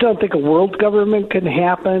 I just don't think a world government can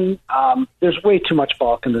happen. There's way too much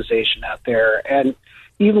balkanization out there. And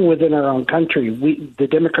even within our own country, the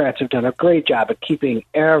Democrats have done a great job of keeping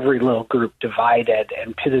every little group divided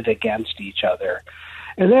and pitted against each other.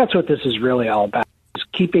 And that's what this is really all about, is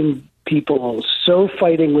keeping people so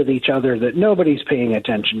fighting with each other that nobody's paying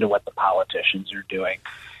attention to what the politicians are doing.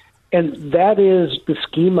 And that is the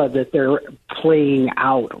schema that they're playing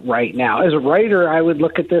out right now. As a writer, I would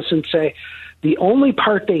look at this and say, the only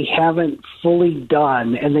part they haven't fully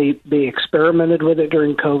done, and they experimented with it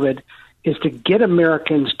during COVID, is to get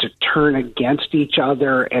Americans to turn against each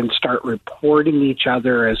other and start reporting each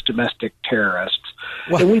other as domestic terrorists.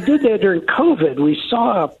 Well, and we did that during COVID. We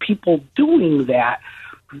saw people doing that.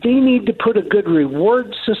 They need to put a good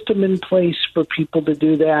reward system in place for people to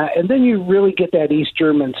do that. And then you really get that East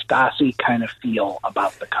German Stasi kind of feel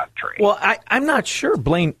about the country. Well, I'm not sure,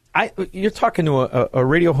 Blaine. You're talking to a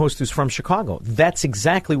radio host who's from Chicago. That's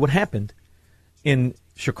exactly what happened in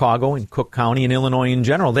Chicago, in Cook County, in Illinois in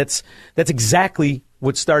general. That's exactly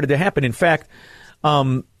what started to happen. In fact,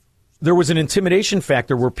 there was an intimidation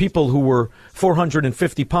factor where people who were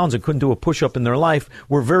 450 pounds and couldn't do a push-up in their life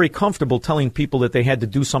were very comfortable telling people that they had to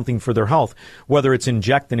do something for their health, whether it's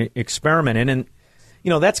inject and experiment. And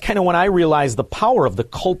that's kind of when I realized the power of the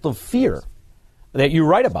cult of fear that you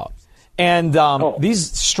write about. And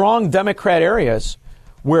these strong Democrat areas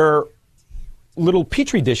where little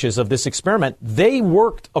petri dishes of this experiment, they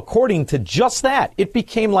worked according to just that. It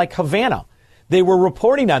became like Havana. They were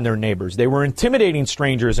reporting on their neighbors. They were intimidating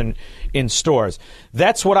strangers in stores.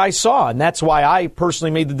 That's what I saw, and that's why I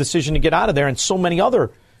personally made the decision to get out of there, and so many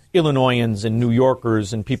other Illinoisans and New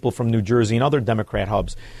Yorkers and people from New Jersey and other Democrat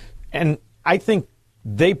hubs. And I think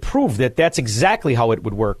they proved that that's exactly how it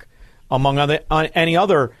would work among any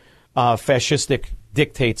other fascistic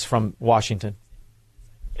dictates from Washington.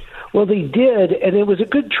 Well, they did, and it was a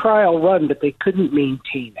good trial run, but they couldn't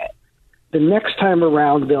maintain it. The next time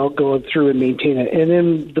around, they'll go through and maintain it. And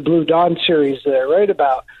in the Blue Dawn series that I write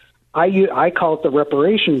about, I call it the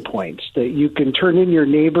reparation points, that you can turn in your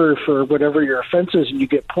neighbor for whatever your offense is, and you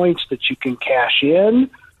get points that you can cash in,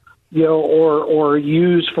 or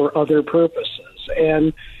use for other purposes.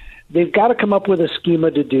 And they've got to come up with a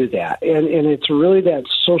schema to do that. And it's really that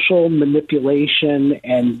social manipulation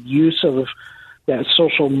and use of that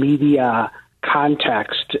social media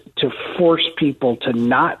context to force people to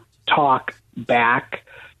not talk back,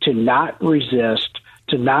 to not resist,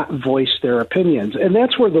 to not voice their opinions. And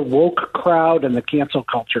that's where the woke crowd and the cancel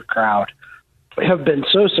culture crowd have been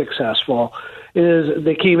so successful, is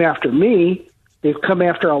they came after me. They've come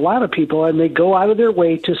after a lot of people, and they go out of their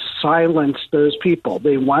way to silence those people.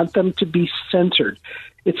 They want them to be censored.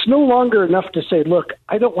 It's no longer enough to say, look,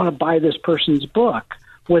 I don't want to buy this person's book.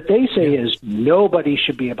 What they say is nobody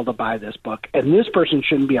should be able to buy this book, and this person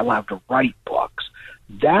shouldn't be allowed to write books.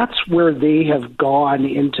 That's where they have gone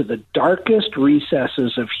into the darkest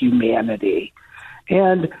recesses of humanity.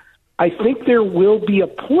 And I think there will be a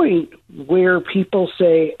point where people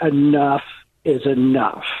say enough is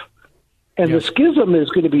enough. And the schism is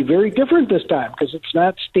going to be very different this time, because it's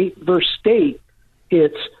not state versus state.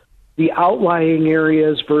 It's the outlying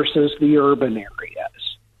areas versus the urban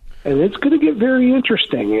areas. And it's going to get very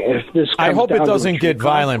interesting if this comes I hope down it to doesn't a get true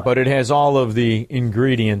violent, conflict. but it has all of the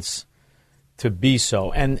ingredients to be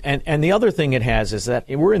so. And the other thing it has is that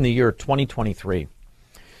we're in the year 2023,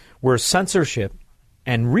 where censorship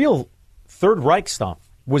and real Third Reich stuff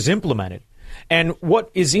was implemented. And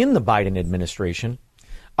what is in the Biden administration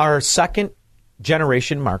are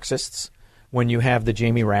second-generation Marxists, when you have the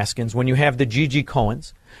Jamie Raskins, when you have the Gigi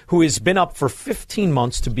Cohens, who has been up for 15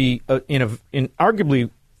 months to be in arguably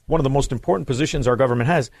one of the most important positions our government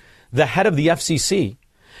has, the head of the FCC.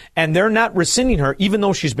 And they're not rescinding her, even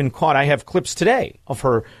though she's been caught. I have clips today of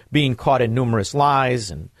her being caught in numerous lies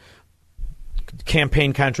and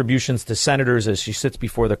campaign contributions to senators as she sits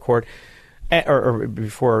before the court or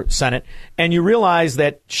before Senate. And you realize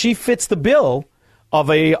that she fits the bill of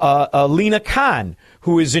a Lena Khan,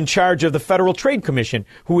 who is in charge of the Federal Trade Commission,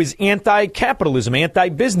 who is anti-capitalism,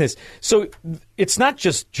 anti-business. So it's not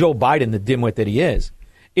just Joe Biden, the dimwit that he is.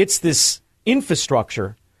 It's this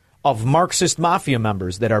infrastructure of Marxist mafia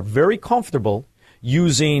members that are very comfortable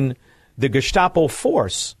using the Gestapo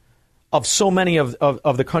force of so many of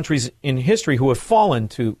the countries in history who have fallen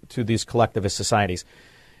to these collectivist societies.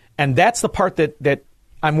 And that's the part that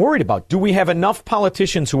I'm worried about. Do we have enough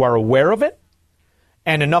politicians who are aware of it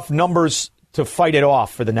and enough numbers to fight it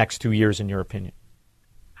off for the next 2 years, in your opinion?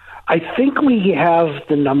 I think we have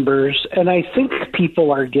the numbers, and I think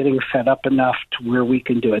people are getting fed up enough to where we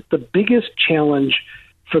can do it. The biggest challenge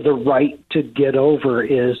for the right to get over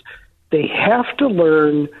is they have to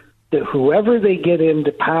learn that whoever they get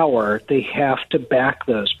into power, they have to back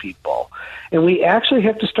those people. And we actually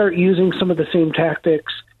have to start using some of the same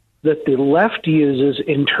tactics that the left uses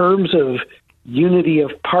in terms of unity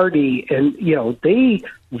of party. And, they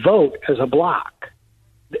vote as a block.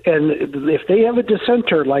 And if they have a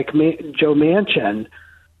dissenter like Joe Manchin,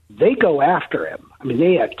 they go after him. I mean,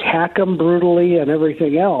 they attack him brutally and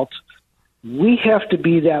everything else. We have to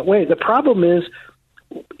be that way. The problem is,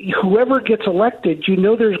 whoever gets elected,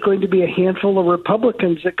 there's going to be a handful of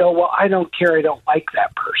Republicans that go, well, I don't care. I don't like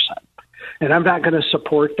that person. And I'm not going to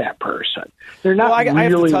support that person. They're not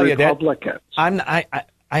really Republicans. I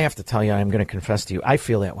have to tell you, I'm going to confess to you, I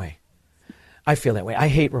feel that way. I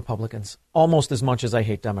hate Republicans almost as much as I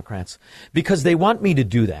hate Democrats, because they want me to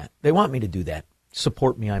do that.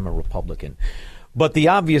 Support me, I'm a Republican. But the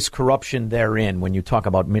obvious corruption therein, when you talk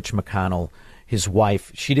about Mitch McConnell, his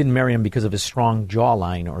wife, she didn't marry him because of his strong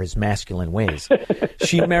jawline or his masculine ways.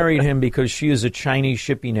 She married him because she is a Chinese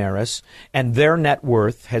shipping heiress, and their net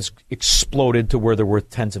worth has exploded to where they're worth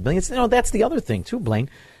tens of millions. That's the other thing, too, Blaine.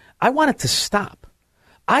 I want it to stop.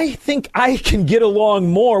 I think I can get along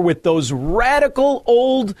more with those radical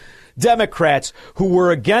old Democrats who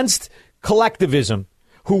were against collectivism,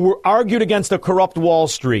 who were argued against a corrupt Wall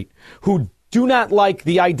Street, who do not like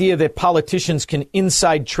the idea that politicians can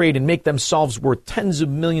inside trade and make themselves worth tens of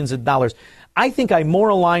millions of dollars. I think I'm more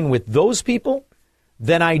aligned with those people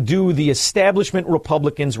than I do the establishment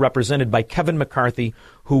Republicans represented by Kevin McCarthy,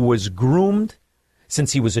 who was groomed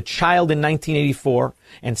since he was a child in 1984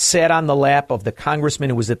 and sat on the lap of the congressman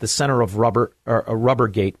who was at the center of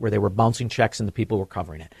Rubbergate, where they were bouncing checks and the people were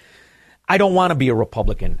covering it. I don't want to be a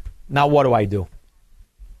Republican. Now what do?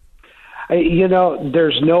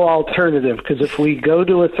 There's no alternative, because if we go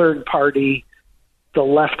to a third party, the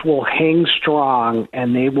left will hang strong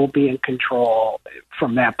and they will be in control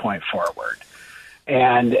from that point forward.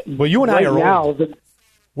 And well, you and I are old.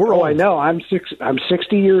 We're old. I know. I'm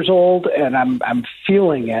 60 years old, and I'm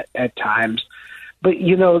feeling it at times. But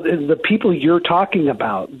the people you're talking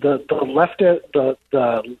about, the left,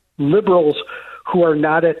 the liberals who are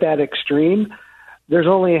not at that extreme, there's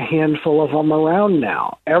only a handful of them around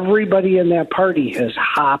now. Everybody in that party has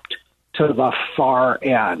hopped to the far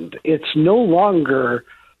end. It's no longer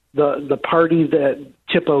the party that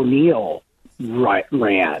Tip O'Neill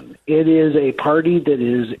ran. It is a party that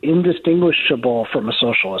is indistinguishable from a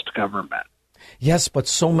socialist government. Yes, but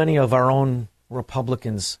so many of our own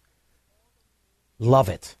Republicans love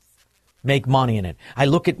it, make money in it. I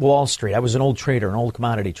look at Wall Street. I was an old trader, an old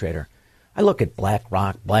commodity trader. I look at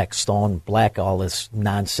BlackRock, Blackstone, all this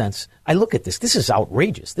nonsense. I look at this. This is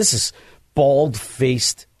outrageous. This is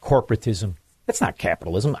bald-faced corporatism. That's not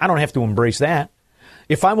capitalism. I don't have to embrace that.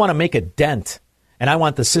 If I want to make a dent and I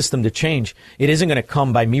want the system to change, it isn't going to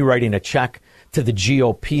come by me writing a check to the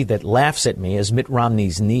GOP that laughs at me as Mitt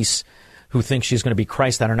Romney's niece, who thinks she's going to be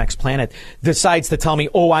Christ on her next planet, decides to tell me,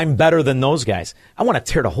 oh, I'm better than those guys. I want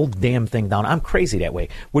to tear the whole damn thing down. I'm crazy that way.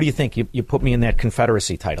 What do you think? You put me in that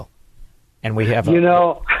Confederacy title. And we have there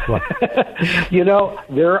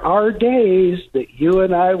are days that you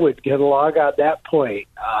and I would get along on that point.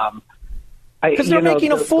 Because they're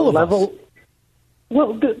making a fool of us.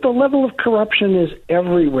 Well, the level of corruption is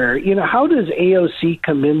everywhere. How does AOC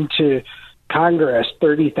come into Congress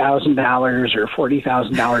 $30,000 or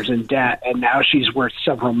 $40,000 in debt, and now she's worth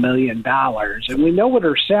several $1 million, and we know what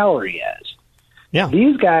her salary is? Yeah.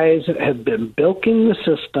 These guys have been bilking the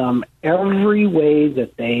system every way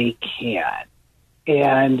that they can,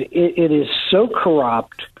 and it is so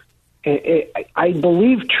corrupt. I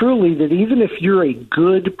believe truly that even if you're a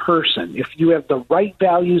good person, if you have the right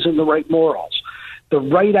values and the right morals, the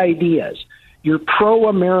right ideas, you're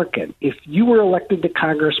pro-American, if you were elected to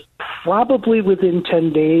Congress, probably within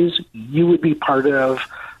 10 days, you would be part of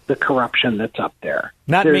the corruption that's up there.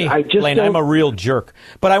 Not me, Blaine. I'm a real jerk.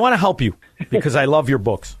 But I want to help you because I love your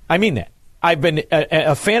books. I mean that. I've been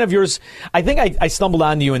a fan of yours. I think I stumbled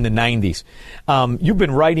on you in the 90s. You've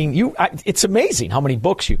been writing. It's amazing how many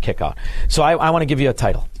books you kick out. So I want to give you a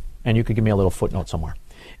title, and you could give me a little footnote somewhere.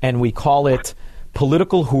 And we call it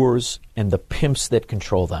Political Whores and the Pimps That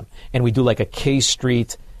Control Them. And we do like a K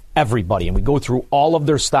Street everybody. And we go through all of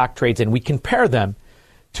their stock trades, and we compare them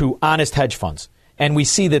to honest hedge funds. And we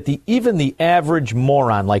see that even the average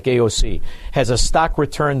moron like AOC has a stock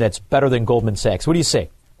return that's better than Goldman Sachs. What do you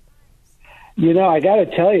say? I got to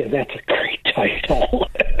tell you, that's a great title.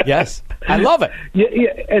 Yes, I love it.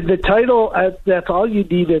 Yeah, and the title, that's all you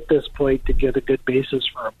need at this point to get a good basis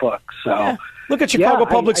for a book. So yeah. Look at Chicago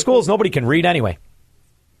Public Schools. Nobody can read anyway.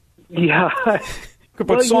 Yeah. Could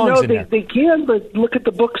put songs in there. They can, but look at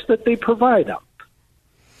the books that they provide them.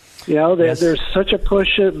 There's such a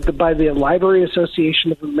push by the Library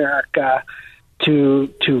Association of America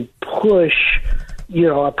to push,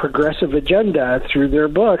 a progressive agenda through their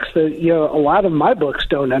books that, a lot of my books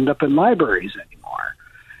don't end up in libraries anymore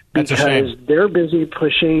because they're busy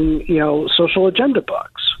pushing, social agenda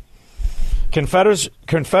books.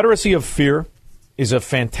 Confederacy of Fear is a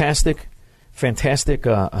fantastic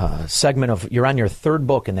segment of. You're on your third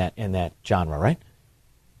book in that genre, right?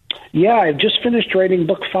 Yeah, I've just finished writing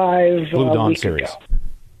book 5 Blue Dawn week series. ago.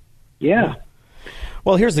 Yeah.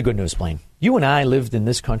 Well, here's the good news, Blaine. You and I lived in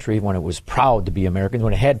this country when it was proud to be American,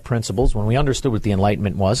 when it had principles, when we understood what the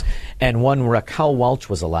Enlightenment was, and when Raquel Welch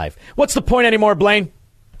was alive. What's the point anymore, Blaine?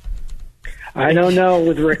 I don't know.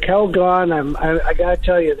 With Raquel gone, I got to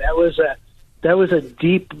tell you, that was a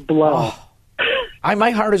deep blow.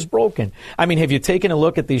 My heart is broken. I mean, have you taken a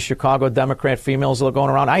look at these Chicago Democrat females that are going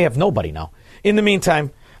around? I have nobody now. In the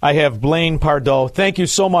meantime, I have Blaine Pardoe. Thank you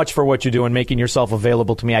so much for what you do and making yourself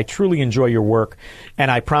available to me. I truly enjoy your work, and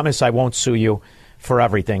I promise I won't sue you for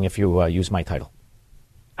everything if you use my title.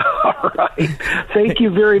 All right. Thank you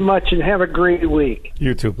very much, and have a great week.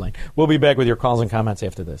 You too, Blaine. We'll be back with your calls and comments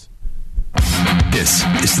after this. This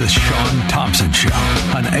is the Sean Thompson Show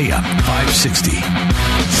on AM 560.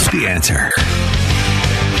 The Answer.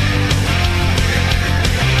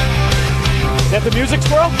 Is that the music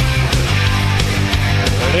squirrel?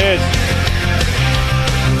 There it is.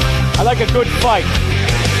 I like a good fight,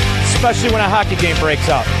 especially when a hockey game breaks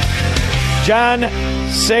out. John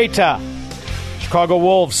Saita, Chicago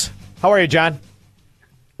Wolves. How are you, John?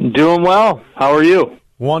 Doing well. How are you?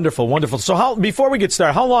 Wonderful, wonderful. So before we get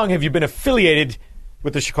started, how long have you been affiliated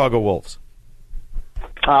with the Chicago Wolves?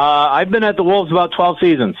 I've been at the Wolves about 12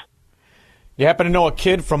 seasons. You happen to know a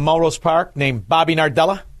kid from Melrose Park named Bobby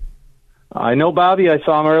Nardella? I know Bobby. I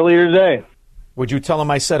saw him earlier today. Would you tell him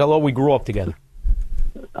I said hello? We grew up together.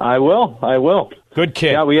 I will. Good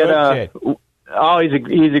kid. Yeah, we had kid. Oh,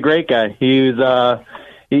 he's a great guy. He is a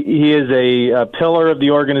pillar of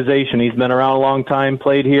the organization. He's been around a long time,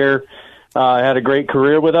 played here, had a great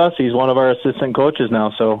career with us. He's one of our assistant coaches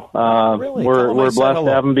now, so we're blessed to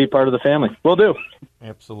have him be part of the family. Will do.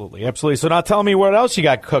 Absolutely, absolutely. So now tell me what else you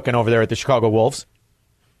got cooking over there at the Chicago Wolves.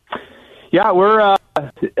 Yeah, we're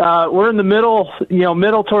in the middle,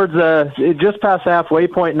 towards just past the halfway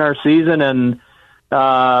point in our season, and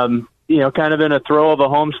kind of in a throw of a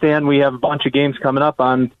homestand. We have a bunch of games coming up.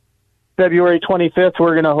 On February 25th,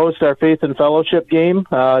 we're going to host our Faith and Fellowship game.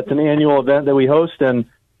 It's an annual event that we host, and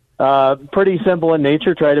pretty simple in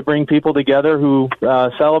nature. Try to bring people together who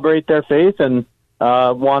celebrate their faith and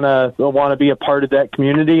want to be a part of that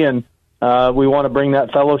community, and we want to bring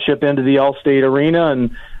that fellowship into the Allstate Arena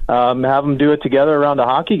and have them do it together around a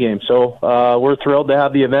hockey game. So we're thrilled to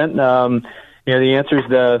have the event. The Answer is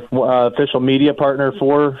the official media partner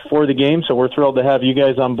for the game, so we're thrilled to have you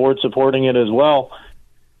guys on board supporting it as well.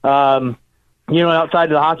 Outside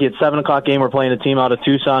of the hockey, it's 7:00 game. We're playing a team out of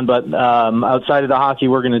Tucson, but outside of the hockey,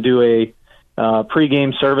 we're going to do a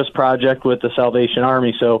pregame service project with the Salvation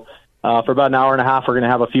Army. So for about an hour and a half, we're going to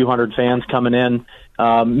have a few hundred fans coming in,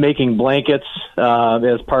 making blankets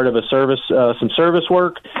as part of a service, some service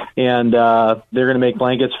work, and they're going to make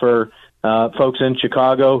blankets for folks in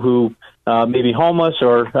Chicago who may be homeless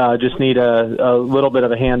or just need a little bit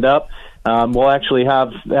of a hand up. We'll actually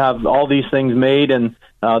have all these things made, and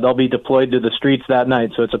they'll be deployed to the streets that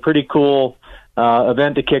night. So it's a pretty cool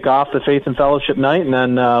event to kick off the Faith and Fellowship night, and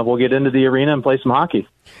then we'll get into the arena and play some hockey.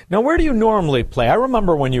 Now, where do you normally play? I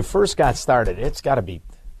remember when you first got started. It's got to be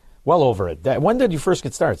well over it. When did you first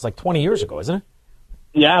get started? It's like 20 years ago, isn't it?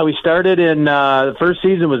 Yeah, we started in the first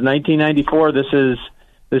season was 1994. This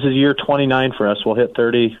is year 29 for us. We'll hit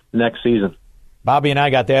 30 next season. Bobby and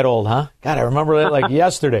I got that old, huh? God, I remember that like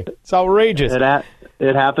yesterday. It's outrageous.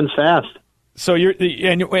 It happens fast. So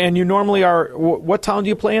you normally are. What town do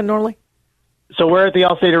you play in normally? So we're at the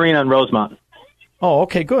Allstate Arena in Rosemont. Oh,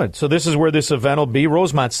 okay, good. So this is where this event will be.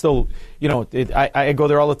 Rosemont's still, I go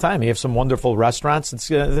there all the time. You have some wonderful restaurants. It's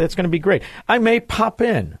going to be great. I may pop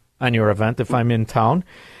in on your event if I'm in town.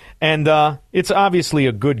 And it's obviously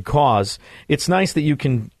a good cause. It's nice that you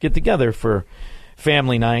can get together for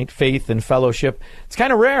family night, faith and fellowship. It's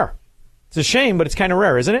kind of rare. It's a shame, but it's kind of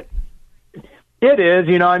rare, isn't it? It is.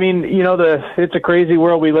 It's a crazy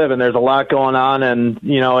world we live in. There's a lot going on, and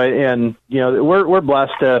we're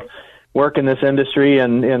blessed to work in this industry,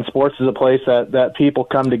 and sports is a place that people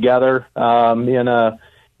come together in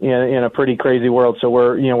a pretty crazy world. So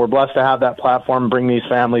we're blessed to have that platform, bring these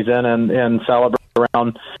families in and celebrate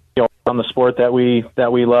around on the sport that we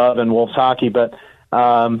love and Wolves hockey. But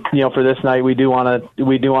for this night, we do want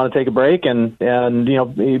to take a break, and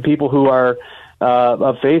people who are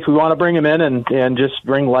of faith, we want to bring them in and just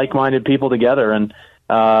bring like-minded people together, and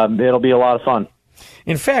it'll be a lot of fun.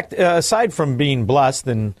 In fact, aside from being blessed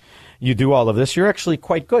and you do all of this, you're actually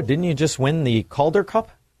quite good. Didn't you just win the Calder Cup?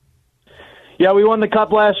 Yeah, we won the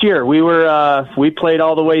Cup last year. We played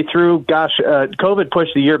all the way through. Gosh, COVID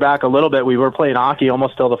pushed the year back a little bit. We were playing hockey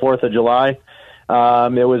almost till the 4th of July. It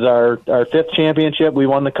was our 5th championship. We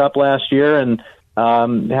won the Cup last year and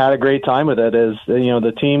had a great time with it. As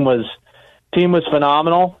the team was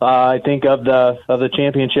phenomenal. I think of the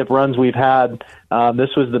championship runs we've had, this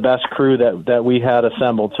was the best crew that we had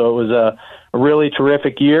assembled. So it was a really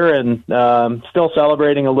terrific year, and still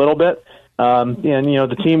celebrating a little bit.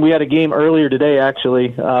 The team, we had a game earlier today, actually.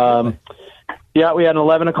 We had an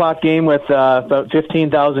 11 o'clock game with about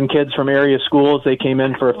 15,000 kids from area schools. They came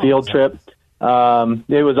in for a field trip.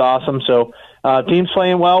 It was awesome. So team's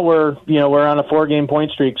playing well. We're on a 4-game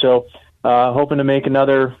point streak. So hoping to make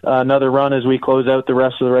another run as we close out the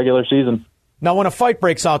rest of the regular season. Now, when a fight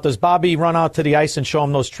breaks out, does Bobby run out to the ice and show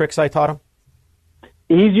him those tricks I taught him?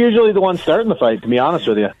 He's usually the one starting the fight, to be honest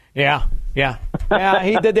with you. Yeah.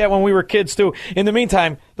 He did that when we were kids, too. In the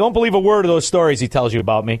meantime, don't believe a word of those stories he tells you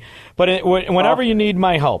about me. But whenever you need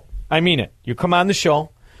my help, I mean it. You come on the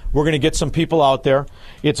show. We're going to get some people out there.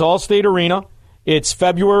 It's Allstate Arena. It's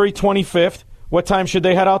February 25th. What time should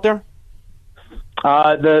they head out there?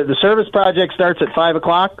 The service project starts at 5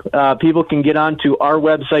 o'clock. People can get onto our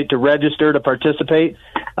website to register to participate.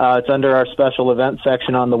 It's under our special event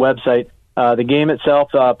section on the website. The game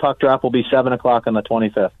itself, puck drop, will be 7 o'clock on the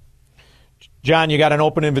 25th. John, you got an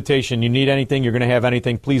open invitation. You need anything, you're going to have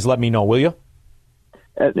anything, please let me know, will you?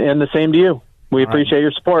 And the same to you. We appreciate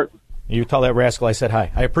your support. You tell that rascal I said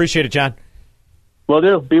hi. I appreciate it, John. Will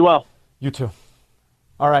do. Be well. You too.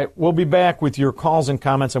 All right, we'll be back with your calls and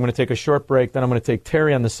comments. I'm going to take a short break. Then I'm going to take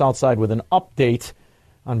Terry on the south side with an update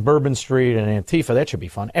on Bourbon Street and Antifa. That should be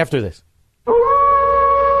fun. After this. We're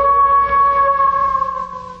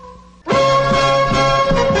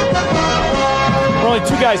only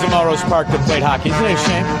 2 guys at Melrose Park that played hockey. Isn't it a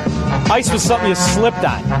shame? Ice was something you slipped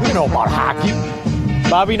on. We don't know about hockey.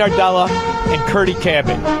 Bobby Nardella and Curdy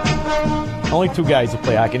Cabot. Only two guys who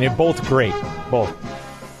play hockey, and they're both great. Both.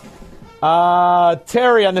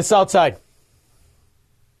 Terry on the south side.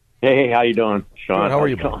 Hey, how you doing, Sean? Good. How are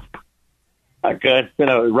you, buddy? Good. It's been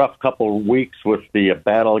a rough couple of weeks with the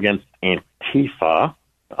battle against Antifa.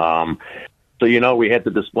 So, we had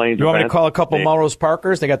the displays. You want me to call a couple Melrose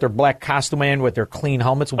Parkers? They got their black costume in with their clean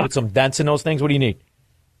helmets. We'll put some dents in those things. What do you need?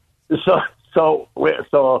 So we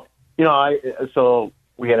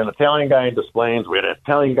had an Italian guy in Des Plaines. We had an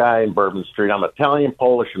Italian guy in Bourbon Street. I'm Italian,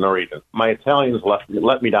 Polish, and Norwegian. My Italians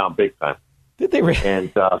let me down big time. Did they really? And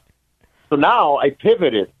so now I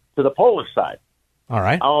pivoted to the Polish side. All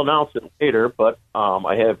right. I'll announce it later, but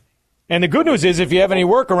I have. And the good news is, if you have any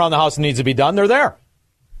work around the house that needs to be done, they're there.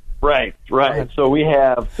 Right. So we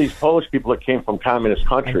have these Polish people that came from communist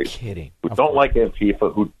countries who don't like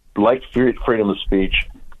Antifa, who like freedom of speech.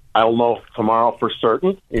 I'll know tomorrow for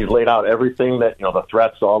certain. He's laid out everything that, the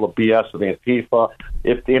threats, all the BS of Antifa.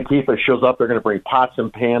 If the Antifa shows up, they're going to bring pots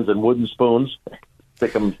and pans and wooden spoons.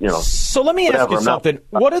 Stick them, So let me ask you something.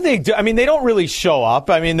 What do they do? I mean, they don't really show up.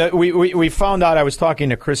 I mean, we found out, I was talking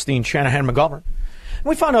to Christine Shanahan McGovern.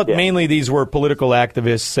 We found out mainly these were political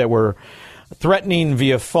activists that were threatening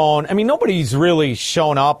via phone. I mean, nobody's really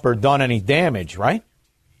shown up or done any damage, right?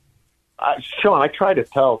 Sean, I tried to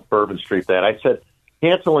tell Bourbon Street that. I said,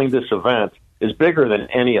 canceling this event is bigger than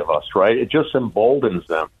any of us, right? It just emboldens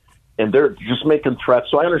them. And they're just making threats.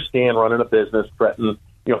 So I understand running a business, threaten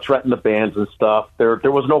the bands and stuff. There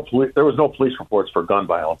was no police reports for gun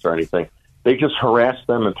violence or anything. They just harass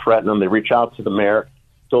them and threaten them. They reach out to the mayor.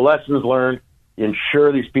 So lessons learned,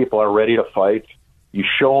 ensure these people are ready to fight. You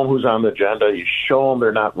show them who's on the agenda. You show them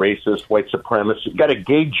they're not racist, white supremacists. You got a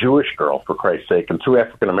gay Jewish girl, for Christ's sake, and 2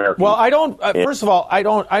 African Americans. Well, I don't. First of all, I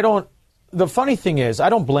don't. The funny thing is, I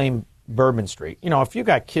don't blame Bourbon Street. If you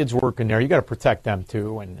got kids working there, you got to protect them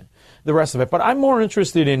too, and the rest of it. But I'm more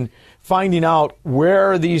interested in finding out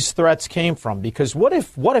where these threats came from, because what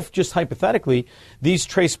if just hypothetically these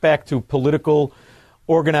trace back to political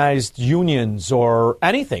organized unions or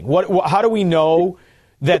anything? How do we know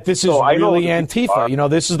that this is really Antifa?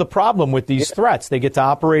 This is the problem with these threats. They get to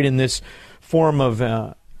operate in this form of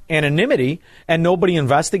anonymity, and nobody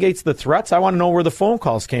investigates the threats. I want to know where the phone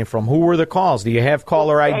calls came from. Who were the calls? Do you have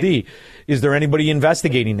caller ID? Is there anybody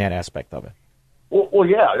investigating that aspect of it? Well,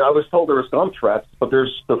 yeah. I was told there were some threats, but the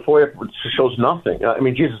FOIA shows nothing. I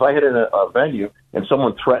mean, Jesus, I hit in a venue and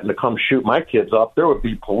someone threatened to come shoot my kids up. There would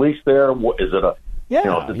be police there. Is it a...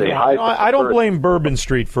 did they hide? I don't blame Bourbon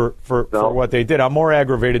Street for what they did. I'm more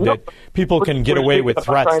aggravated that people can get away with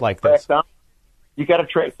threats like this. You got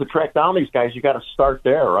to track down these guys. You got to start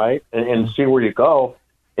there, right, and see where you go,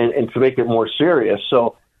 and to make it more serious.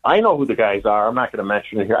 So I know who the guys are. I'm not going to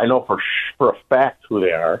mention it here. I know for a fact who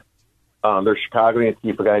they are. They're Chicago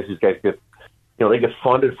Antifa guys. These guys get, they get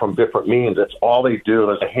funded from different means. That's all they do.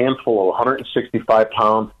 There's a handful of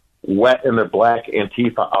 165-pound, wet in their black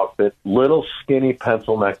Antifa outfit, little skinny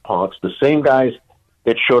pencil neck punks. The same guys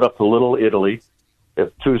that showed up to Little Italy 2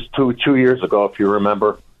 years ago, if you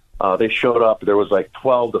remember. They showed up. There was like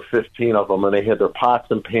 12 to 15 of them, and they had their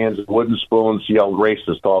pots and pans and wooden spoons, yelled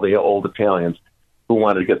racist to all the old Italians who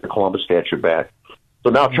wanted to get the Columbus statue back.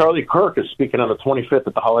 So now Charlie Kirk is speaking on the 25th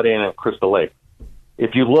at the Holiday Inn at Crystal Lake.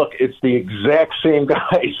 If you look, it's the exact same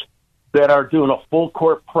guys that are doing a full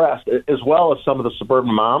court press, as well as some of the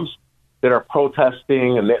suburban moms that are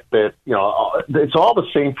protesting, and that it's all the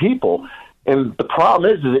same people. And the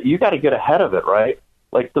problem is that you got to get ahead of it, right?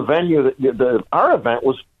 Like the venue, our event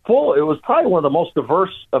was full. It was probably one of the most diverse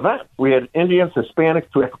events. We had Indians,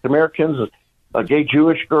 Hispanics, 2 African Americans, a gay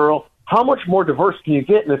Jewish girl. How much more diverse can you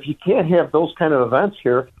get? And if you can't have those kind of events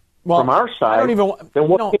here from our side, I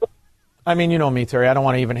mean, you know me, Terry. I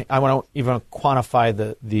want to even quantify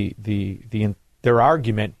their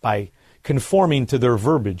argument by conforming to their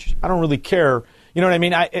verbiage. I don't really care. You know what I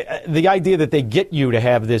mean? The idea that they get you to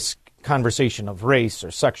have this conversation of race or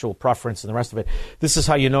sexual preference and the rest of it, this is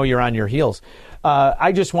how you know you're on your heels.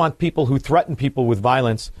 I just want people who threaten people with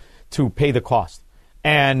violence to pay the cost.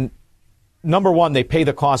 And number one, they pay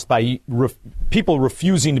the cost by people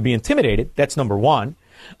refusing to be intimidated. That's number one.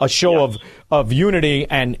 A show of unity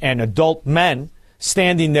and adult men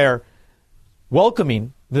standing there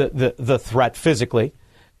welcoming the threat physically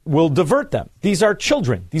will divert them. These are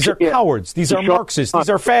children. These are cowards. These are Marxists. These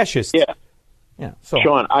are fascists. Yeah. So,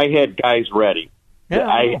 Sean, I had guys ready. Yeah.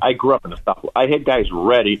 I grew up in the South. I had guys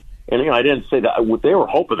ready, and I didn't say that. They were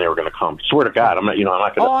hoping they were going to come. Swear to God, I'm not.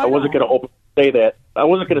 I wasn't going to say that. I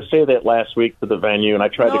wasn't going to say that last week to the venue, and I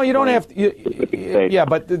tried to. No, you don't have to. Yeah,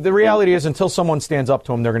 but the reality is, until someone stands up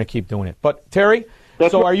to them, they're going to keep doing it. But Terry,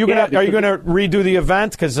 are you going to redo the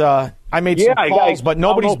event? Because I made some calls, but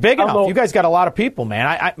nobody's big enough. You guys got a lot of people,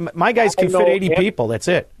 man. My guys can fit 80 people. That's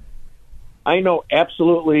it. I know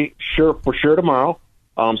absolutely for sure tomorrow.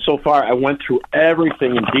 So far, I went through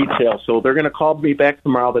everything in detail. So they're going to call me back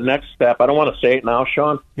tomorrow. The next step, I don't want to say it now,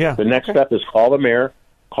 Sean. Yeah. The next step is call the mayor,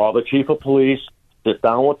 call the chief of police. Sit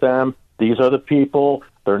down with them. These are the people.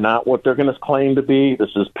 They're not what they're going to claim to be.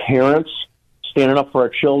 This is parents standing up for our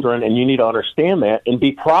children, and you need to understand that and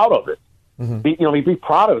be proud of it. Mm-hmm. Be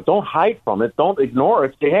proud of it. Don't hide from it. Don't ignore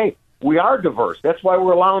it. Say, hey, we are diverse. That's why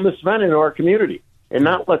we're allowing this event into our community, and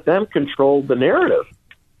not let them control the narrative.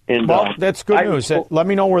 And, that's good news. Let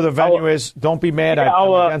me know where the venue is. Don't be mad.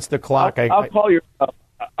 I'm against the clock. I'll call your.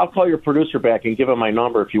 I'll call your producer back and give him my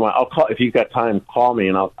number if you want. I'll call if you've got time. Call me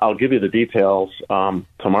and I'll give you the details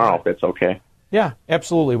tomorrow if it's okay. Yeah,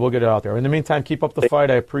 absolutely. We'll get it out there. In the meantime, keep up the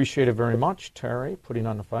fight. I appreciate it very much, Terry, putting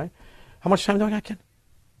on the fight. How much time do I got, Ken?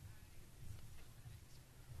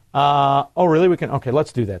 Oh, really? We can. Okay,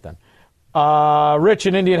 let's do that then. Rich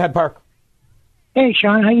in Indian Head Park. Hey,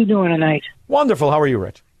 Sean, how you doing tonight? Wonderful. How are you,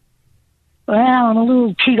 Rich? Well, I'm a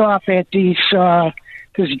little teed off at these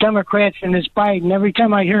Democrats and this Biden. Every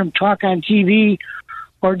time I hear him talk on TV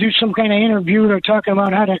or do some kind of interview, they're talking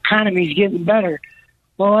about how the economy's getting better.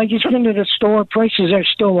 Well, I just went to the store. Prices are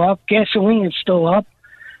still up. Gasoline is still up.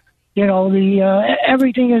 You know,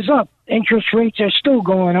 everything is up. Interest rates are still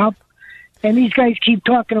going up. And these guys keep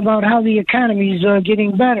talking about how the economy's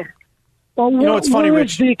getting better. Well, it's funny,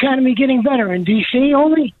 Rich. Is the economy getting better? In D.C.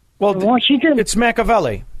 only? Well, in Washington? It's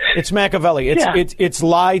Machiavelli. It's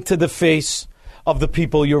lie to the face of the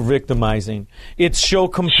people you're victimizing. It's show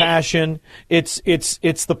compassion. It's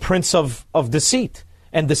the prince of deceit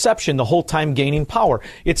and deception the whole time gaining power.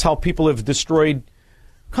 It's how people have destroyed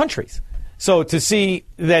countries. So to see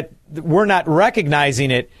that we're not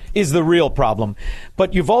recognizing it is the real problem.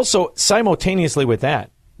 But you've also, simultaneously with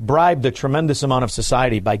that, bribed a tremendous amount of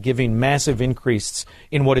society by giving massive increases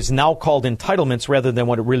in what is now called entitlements rather than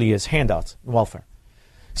what it really is, handouts, welfare.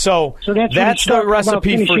 So that's the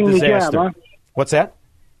recipe for disaster. Job, huh? What's that?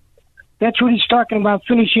 That's what he's talking about,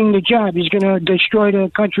 finishing the job. He's going to destroy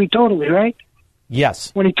the country totally, right? Yes.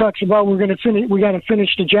 When he talks about we got to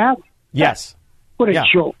finish the job? Yes. What a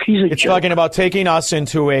joke. It's talking about taking us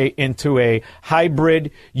into a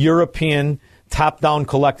hybrid European top-down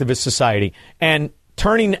collectivist society and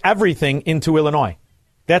turning everything into Illinois.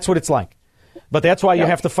 That's what it's like. But that's why you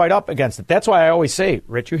have to fight up against it. That's why I always say,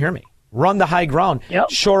 Rich, you hear me, run the high ground,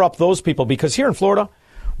 shore up those people, because here in Florida,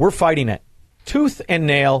 we're fighting it tooth and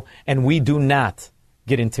nail, and we do not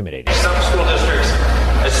get intimidated. Some school districts,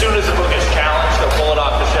 as soon as the book is challenged, they'll pull it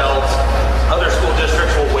off the shelves. Other school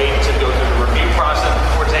districts will wait to go through the review process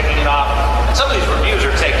before taking it off. And some of these reviews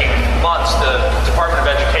are taking months. The Department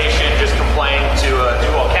of Education just complained to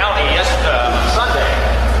Duval County Sunday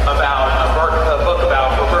about a book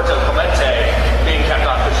about Roberto Clemente being kept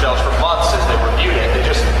off the shelves for months as they reviewed it.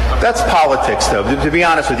 That's politics, though. To be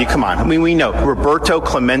honest with you, come on. I mean, we know Roberto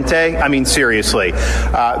Clemente. I mean, seriously,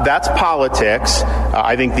 that's politics.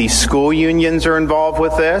 I think these school unions are involved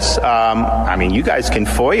with this. I mean, you guys can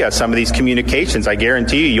FOIA some of these communications. I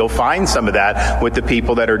guarantee you'll find some of that with the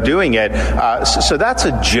people that are doing it. So that's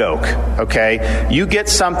a joke, okay? You get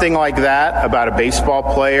something like that about a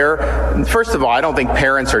baseball player. First of all, I don't think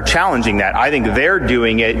parents are challenging that. I think they're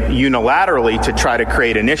doing it unilaterally to try to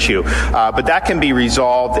create an issue. But that can be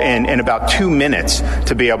resolved in about 2 minutes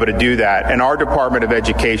to be able to do that. And our Department of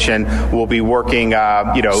Education will be working,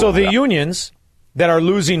 So the unions that are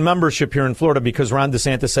losing membership here in Florida because Ron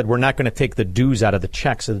DeSantis said we're not going to take the dues out of the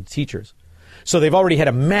checks of the teachers. So they've already had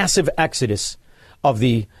a massive exodus of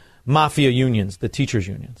the mafia unions, the teachers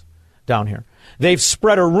unions down here. They've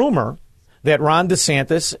spread a rumor that Ron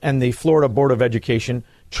DeSantis and the Florida Board of Education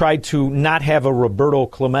tried to not have a Roberto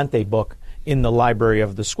Clemente book in the library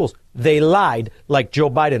of the schools. They lied like Joe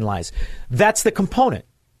Biden lies. That's the component.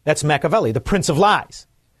 That's Machiavelli, the prince of lies.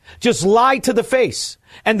 Just lie to the face.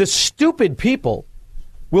 And the stupid people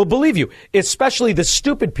will believe you, especially the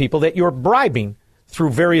stupid people that you're bribing through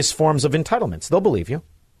various forms of entitlements. They'll believe you.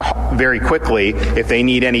 Very quickly if they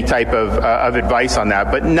need any type of advice on that.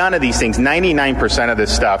 But none of these things, 99% of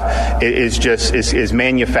this stuff is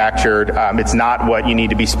manufactured. It's not what you need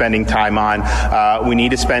to be spending time on. We need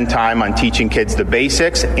to spend time on teaching kids the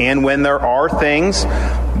basics. And when there are things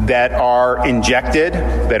that are injected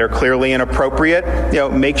that are clearly inappropriate,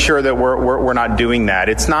 make sure that we're not doing that.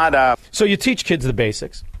 It's not. So you teach kids the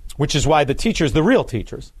basics, which is why the teachers, the real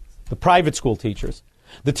teachers, the private school teachers,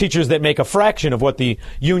 The teachers that make a fraction of what the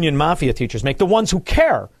union mafia teachers make, the ones who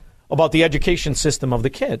care about the education system of the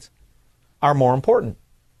kids, are more important.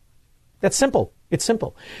 That's simple. It's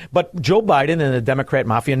simple. But Joe Biden and the Democrat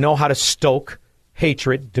mafia know how to stoke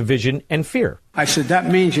hatred, division, and fear. I said, that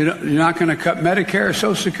means you're not going to cut Medicare or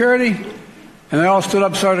Social Security? And they all stood up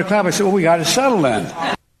and started to clap. I said, well, we got to settle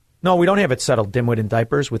then. No, we don't have it settled, dimwit in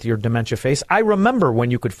diapers with your dementia face. I remember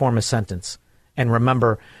when you could form a sentence and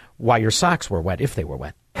remember why your socks were wet, if they were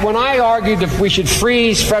wet. When I argued that we should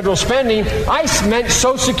freeze federal spending, I meant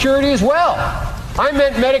Social Security as well. I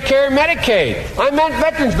meant Medicare and Medicaid. I meant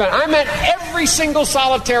veterans benefits. I meant every single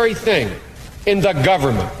solitary thing in the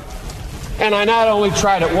government. And I not only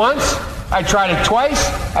tried it once, I tried it twice,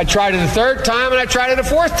 I tried it a third time, and I tried it a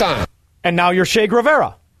fourth time. And now you're Che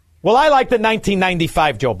Guevara. Well, I like the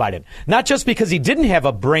 1995 Joe Biden, not just because he didn't have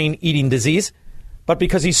a brain-eating disease, but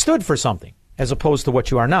because he stood for something, as opposed to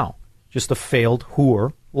what you are now, just a failed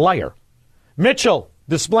whore liar. Mitchell,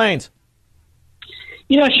 Des Plaines.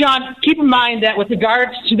 You know, Sean, keep in mind that with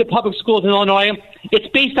regards to the public schools in Illinois, it's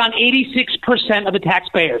based on 86% of the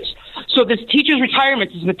taxpayers. So this teacher's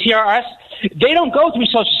retirement system, the TRS, they don't go through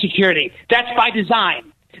Social Security. That's by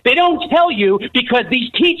design. They don't tell you because these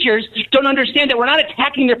teachers don't understand that we're not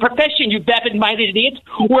attacking their profession, you vapid-minded idiots.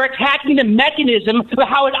 We're attacking the mechanism of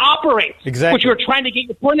how it operates, exactly, which we're trying to get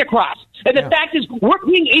your point across. And the fact is, we're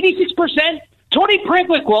paying 86%. Tony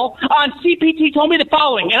Prinkwinkle on CPT told me the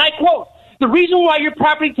following, and I quote, the reason why your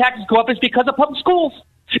property taxes go up is because of public schools.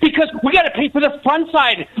 Because we got to pay for the front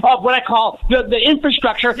side of what I call the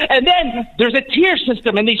infrastructure, and then there's a tier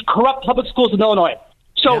system in these corrupt public schools in Illinois.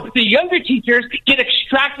 So the younger teachers get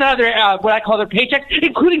extracted out of their, what I call their paychecks,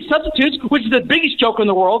 including substitutes, which is the biggest joke in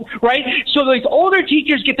the world, right? So these older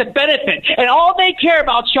teachers get the benefit, and all they care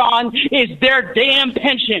about, Sean, is their damn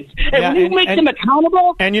pensions. And when you make them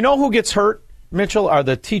accountable... And you know who gets hurt, Mitchell, are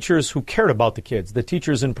the teachers who cared about the kids, the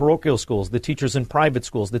teachers in parochial schools, the teachers in private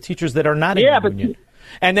schools, the teachers that are not in the union.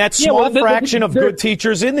 And that small fraction of good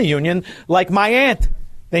teachers in the union, like my aunt.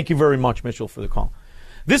 Thank you very much, Mitchell, for the call.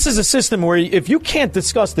 This is a system where if you can't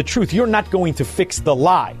discuss the truth, you're not going to fix the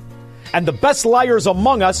lie. And the best liars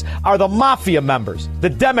among us are the mafia members, the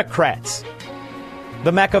Democrats,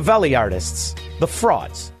 the Machiavelli artists, the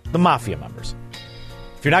frauds, the mafia members.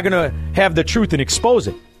 If you're not going to have the truth and expose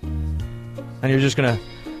it, and you're just going to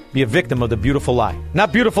be a victim of the beautiful lie.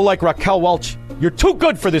 Not beautiful like Raquel Welch. You're too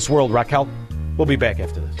good for this world, Raquel. We'll be back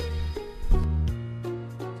after this.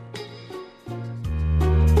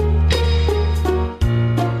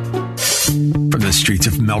 From the streets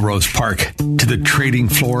of Melrose Park to the trading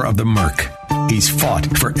floor of the Merc, he's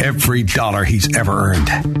fought for every dollar he's ever earned.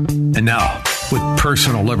 And now, with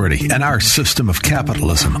personal liberty and our system of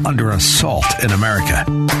capitalism under assault in America,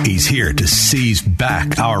 he's here to seize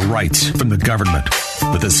back our rights from the government.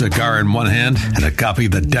 With a cigar in one hand and a copy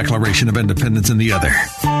of the Declaration of Independence in the other,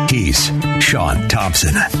 he's Sean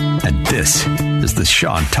Thompson. And this is the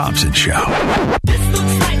Sean Thompson Show. This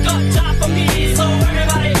looks like a job for me, so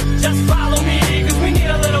everybody just follow me, because we need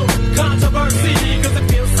a little controversy, because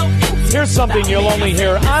it feels so empty. Here's something you'll only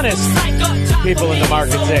hear honest people in the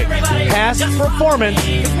market say. Past performance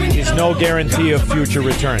is no guarantee of future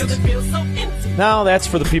returns. Now, that's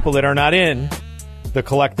for the people that are not in the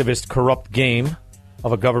collectivist, corrupt game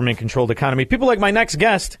of a government-controlled economy. People like my next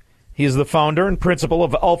guest. He is the founder and principal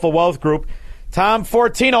of Alpha Wealth Group, Tom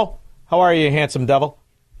Fortino. How are you, handsome devil?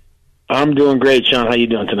 I'm doing great, Sean. How you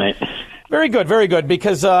doing tonight? Very good,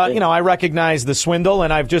 because, I recognize the swindle,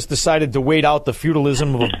 and I've just decided to wait out the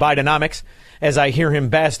feudalism of Bidenomics as I hear him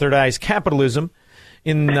bastardize capitalism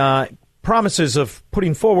in promises of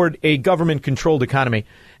putting forward a government-controlled economy.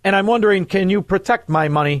 And I'm wondering, can you protect my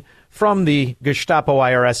money from the Gestapo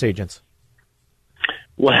IRS agents?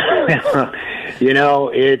 Well,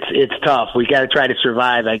 it's tough. We got to try to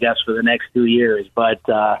survive, I guess, for the next 2 years. But,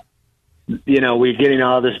 we're getting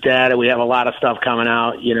all this data. We have a lot of stuff coming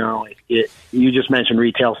out. You just mentioned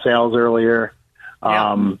retail sales earlier.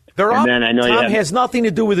 They're up. Then I know Tom, has nothing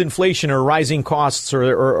to do with inflation or rising costs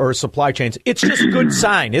or supply chains. It's just a good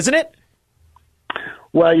sign, isn't it?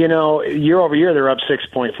 Well, year over year, they're up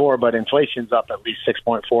 6.4, but inflation's up at least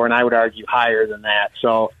 6.4, and I would argue higher than that.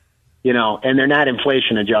 So, and they're not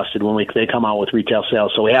inflation adjusted when they come out with retail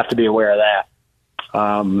sales, so we have to be aware of that.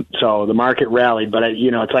 So the market rallied, but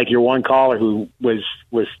it's like your one caller who was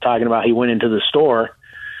talking about he went into the store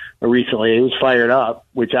recently. He was fired up,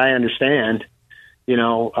 which I understand.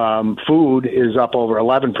 Food is up over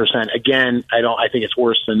 11%. Again, I think it's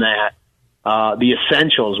worse than that. The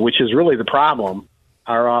essentials, which is really the problem,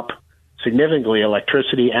 are up significantly.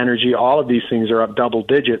 Electricity, energy, all of these things are up double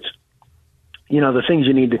digits. The things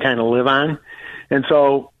you need to kind of live on And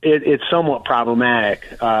so it's somewhat problematic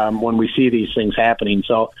when we see these things happening.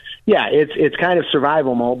 So, yeah, it's kind of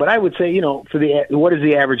survival mode. But I would say, what does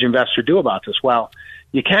the average investor do about this? Well,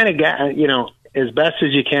 you kind of got, as best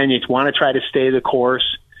as you can, you want to try to stay the course,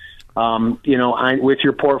 with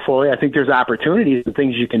your portfolio. I think there's opportunities and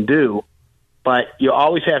things you can do, but you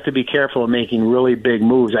always have to be careful of making really big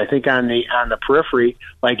moves. I think on the periphery,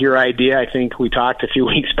 like your idea, I think we talked a few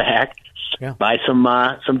weeks back, buy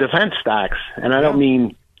some defense stocks. And I don't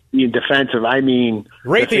mean defensive. I mean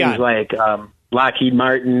things like Lockheed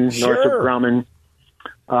Martin, Northrop Grumman.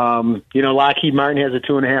 Lockheed Martin has a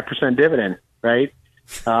 2.5% dividend, right?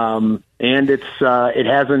 And it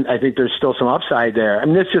hasn't. I think there's still some upside there. I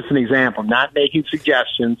mean, that's just an example. Not making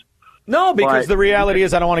suggestions. No, because the reality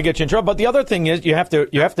is, I don't want to get you in trouble. But the other thing is, you have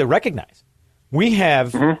to recognize we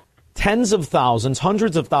have tens of thousands,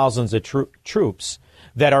 hundreds of thousands of troops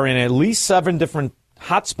that are in at least 7 different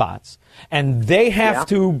hotspots, and they have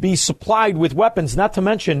to be supplied with weapons. Not to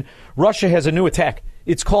mention, Russia has a new attack.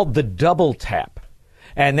 It's called the double tap.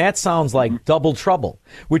 And that sounds like double trouble,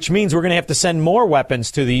 which means we're going to have to send more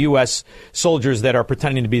weapons to the U.S. soldiers that are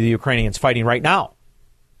pretending to be the Ukrainians fighting right now.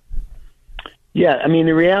 Yeah, I mean,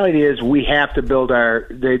 the reality is we have to build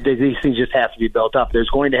these things just have to be built up. There's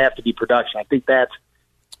going to have to be production. I think that's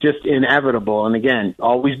just inevitable. And again,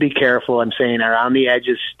 always be careful. I'm saying around the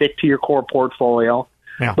edges, stick to your core portfolio.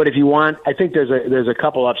 Yeah. But if you want, I think there's a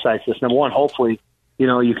couple upsides to this. Number one, hopefully,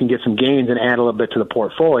 you can get some gains and add a little bit to the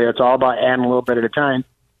portfolio. It's all about adding a little bit at a time.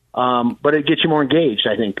 But it gets you more engaged,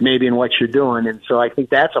 I think, maybe in what you're doing. And so I think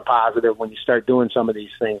that's a positive when you start doing some of these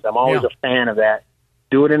things. I'm always a fan of that.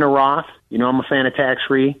 Do it in a Roth. I'm a fan of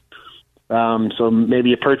tax-free. So maybe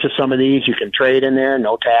you purchase some of these. You can trade in there,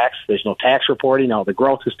 no tax. There's no tax reporting. The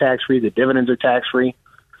growth is tax-free. The dividends are tax-free.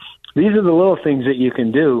 These are the little things that you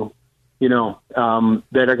can do, that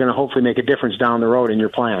are going to hopefully make a difference down the road in your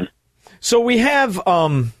plan. So we have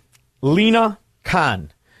Lina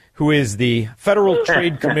Khan, who is the Federal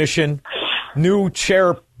Trade Commission new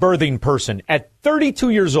chair birthing person. At 32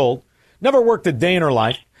 years old, never worked a day in her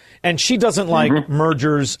life, and she doesn't like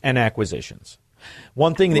mergers and acquisitions.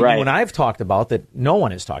 One thing that you and I have talked about that no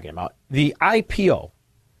one is talking about, the IPO,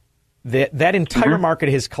 that entire market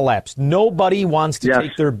has collapsed. Nobody wants to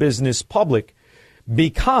take their business public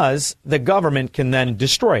because the government can then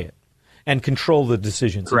destroy it and control the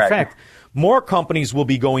decisions. In fact, more companies will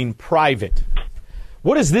be going private.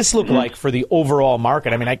 What does this look like for the overall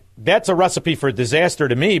market? I mean, that's a recipe for disaster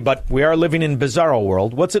to me, but we are living in a bizarro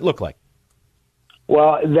world. What's it look like?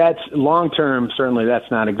 Well, that's long-term, certainly that's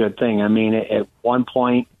not a good thing. I mean, at one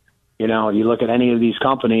point, you look at any of these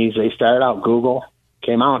companies, they started out, Google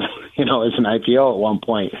came out, as an IPO at one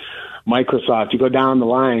point. Microsoft, you go down the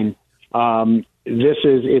line,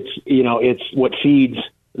 it's what feeds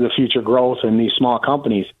the future growth in these small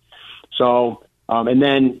companies. So, and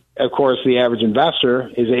then, of course, the average investor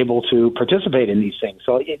is able to participate in these things.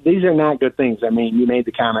 So these are not good things. I mean, you made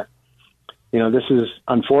the comment, this is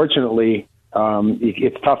unfortunately,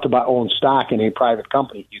 it's tough to own stock in a private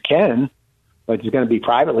company. You can, but it's going to be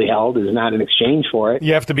privately held. There's not an exchange for it.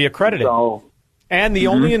 You have to be accredited. And the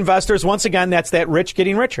only investors, once again, that's that rich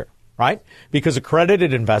getting richer, right? Because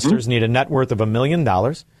accredited investors need a net worth of $1 million.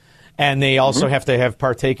 And they also have to have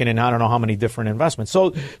partaken in I don't know how many different investments. So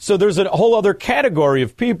there's a whole other category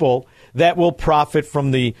of people that will profit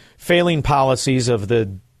from the failing policies of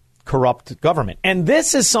the corrupt government. And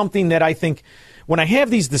this is something that I think when I have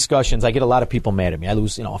these discussions, I get a lot of people mad at me. I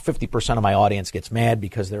lose, 50% of my audience gets mad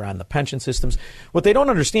because they're on the pension systems. What they don't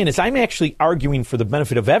understand is I'm actually arguing for the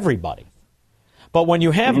benefit of everybody. But when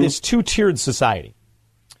you have this two-tiered society,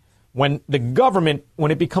 when the government,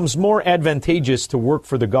 when it becomes more advantageous to work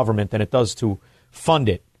for the government than it does to fund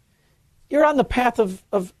it, you're on the path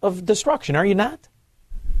of destruction, are you not?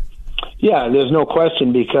 Yeah, there's no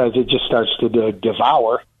question, because it just starts to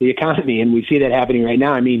devour the economy, and we see that happening right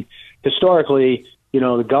now. I mean, historically,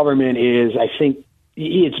 the government is, I think,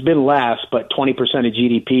 it's been less, but 20% of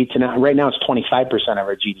GDP to now. Right now, it's 25% of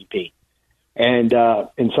our GDP, and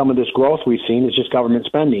some of this growth we've seen is just government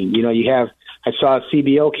spending. I saw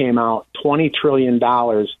CBO came out, $20 trillion,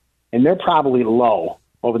 and they're probably low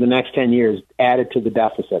over the next 10 years added to the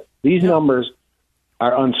deficit. These numbers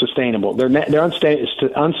are unsustainable. They're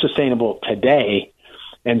unsustainable today.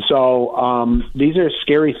 And so these are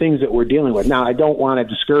scary things that we're dealing with. Now, I don't want to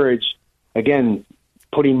discourage, again,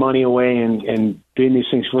 putting money away and doing these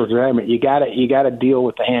things for retirement. You gotta deal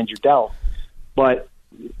with the hand you're dealt. But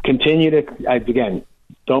continue to, again,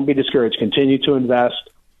 don't be discouraged. Continue to invest.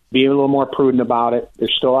 Be a little more prudent about it.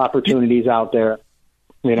 There's still opportunities out there.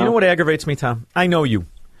 You know what aggravates me, Tom? I know you.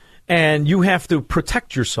 And you have to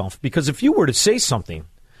protect yourself, because if you were to say something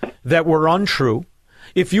that were untrue,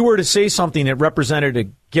 if you were to say something that represented a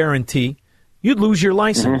guarantee, you'd lose your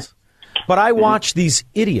license. But I watch these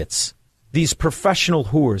idiots, these professional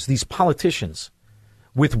whores, these politicians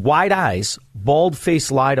with wide eyes,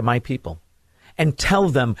 bald-faced lie to my people and tell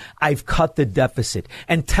them I've cut the deficit,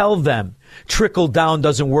 and tell them trickle down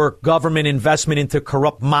doesn't work, government investment into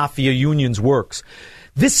corrupt mafia unions works.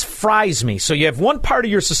 This fries me. So you have one part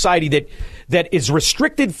of your society that is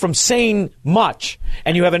restricted from saying much,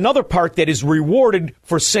 and you have another part that is rewarded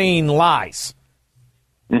for saying lies.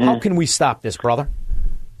 How can we stop this, brother?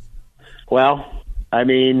 Well, I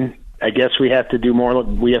mean, I guess we have to do more.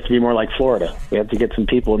 We have to be more like Florida. We have to get some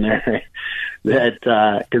people in there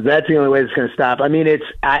because that's the only way it's going to stop. I mean,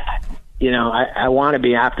 I want to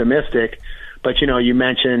be optimistic, but you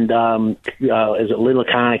mentioned is it Lena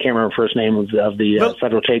Khan? I can't remember her first name of the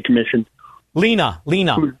Federal Trade Commission. Lena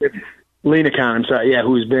Khan. I'm sorry. Yeah,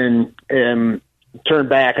 who's been turned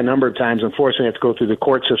back a number of times. Unfortunately, have to go through the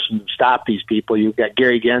court system to stop these people. You've got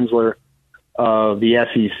Gary Gensler of the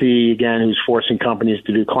SEC, again, who's forcing companies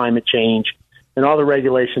to do climate change and all the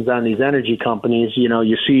regulations on these energy companies.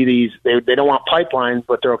 You see these, they don't want pipelines,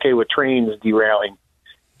 but they're okay with trains derailing.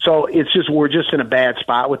 So we're just in a bad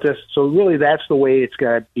spot with this. So really that's the way it's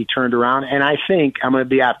got to be turned around. And I think I'm going to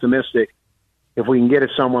be optimistic if we can get at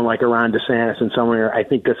someone like Ron DeSantis and somewhere. I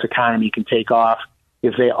think this economy can take off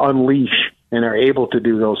if they unleash and are able to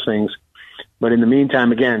do those things. But in the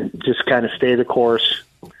meantime, again, just kind of stay the course.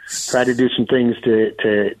 Try to do some things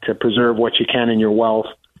to preserve what you can in your wealth.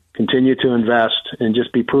 Continue to invest and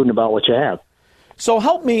just be prudent about what you have. So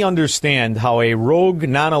help me understand how a rogue,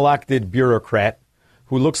 non-elected bureaucrat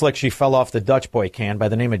who looks like she fell off the Dutch boy can by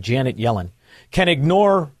the name of Janet Yellen can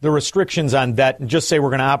ignore the restrictions on debt and just say we're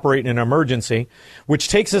going to operate in an emergency, which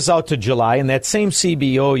takes us out to July. And that same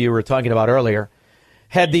CBO you were talking about earlier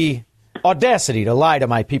had the audacity to lie to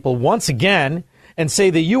my people once again and say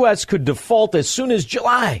the U.S. could default as soon as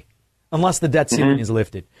July unless the debt ceiling is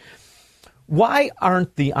lifted. Why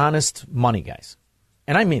aren't the honest money guys,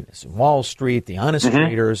 and I mean this, Wall Street, the honest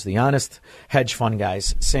traders, the honest hedge fund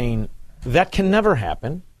guys, saying that can never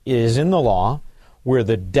happen, is in the law, where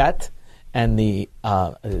the debt and the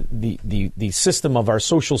system of our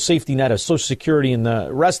social safety net of Social Security and the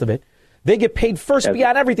rest of it, they get paid first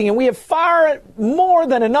beyond everything, and we have far more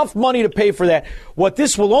than enough money to pay for that. What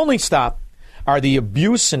this will only stop are the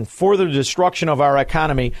abuse and further destruction of our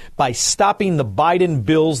economy by stopping the Biden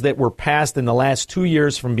bills that were passed in the last 2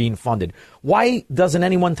 years from being funded. Why doesn't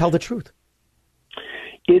anyone tell the truth?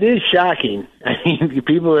 It is shocking. I mean,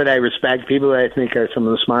 people that I respect, people that I think are some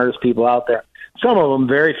of the smartest people out there, some of them,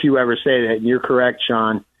 very few ever say that. And you're correct,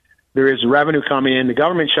 Sean. There is revenue coming in. The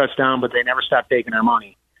government shuts down, but they never stop taking our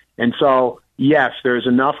money. And so, yes, there's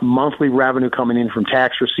enough monthly revenue coming in from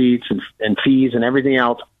tax receipts and fees and everything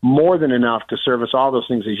else, more than enough to service all those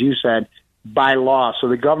things, as you said, by law. So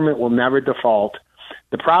the government will never default.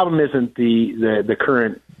 The problem isn't the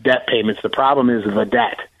current debt payments. The problem is the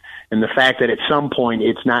debt and the fact that at some point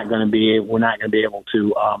we're not going to be able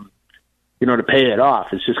to to pay it off.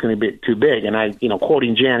 It's just going to be too big. And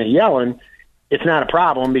quoting Janet Yellen, it's not a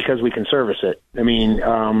problem because we can service it. I mean,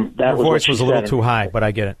 that voice was a little too high, but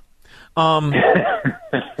I get it.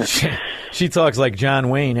 She talks like John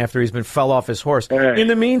Wayne after he's been fell off his horse. In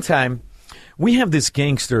the meantime, we have this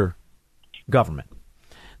gangster government.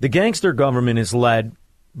 The gangster government is led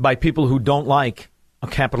by people who don't like a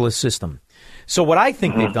capitalist system. So what I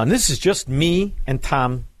think they've done, this is just me and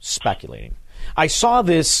Tom speculating. I saw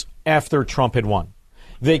this after Trump had won.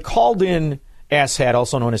 They called in Asshat,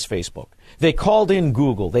 also known as Facebook. They called in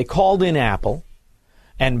Google. They called in Apple.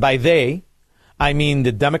 And by they, I mean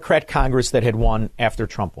the Democrat Congress that had won after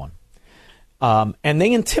Trump won. And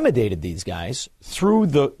they intimidated these guys through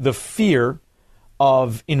the fear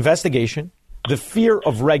of investigation, the fear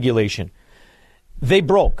of regulation. They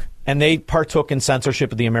broke, and they partook in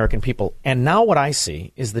censorship of the American people. And now what I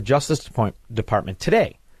see is the Justice Department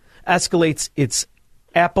today escalates its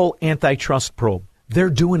Apple antitrust probe.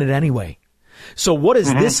 They're doing it anyway. So what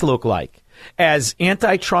does this look like? As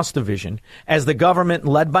antitrust division, as the government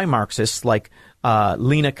led by Marxists like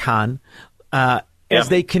Lena Khan, as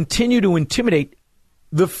they continue to intimidate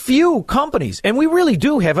the few companies, and we really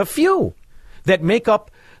do have a few that make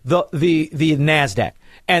up the NASDAQ,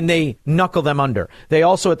 and they knuckle them under. They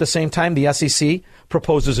also, at the same time, the SEC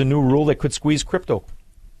proposes a new rule that could squeeze crypto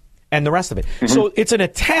and the rest of it. So it's an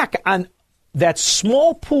attack on that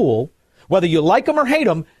small pool, whether you like them or hate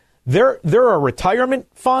them. There are retirement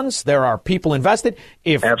funds. There are people invested.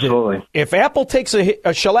 Absolutely. If Apple takes a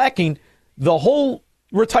shellacking, the whole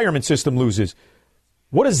retirement system loses.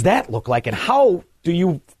 What does that look like, and how do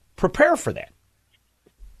you prepare for that?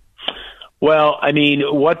 Well, I mean,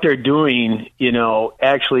 what they're doing,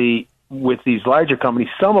 actually with these larger companies,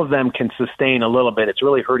 some of them can sustain a little bit. It's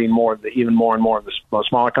really hurting even more and more of the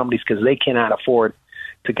smaller companies because they cannot afford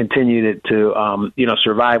to continue to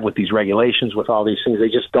survive with these regulations, with all these things. They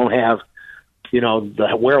just don't have,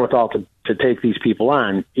 the wherewithal to take these people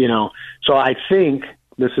on, So I think,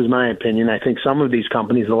 this is my opinion, I think some of these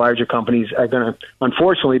companies, the larger companies, are going to,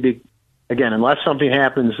 unfortunately, again, unless something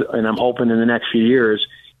happens, and I'm hoping in the next few years,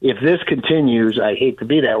 if this continues, I hate to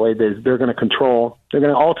be that way, they're going to control,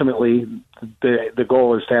 ultimately, the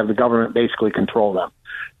goal is to have the government basically control them.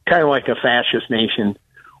 Kind of like a fascist nation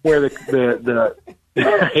where the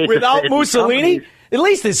without Mussolini? At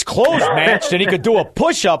least his clothes matched and he could do a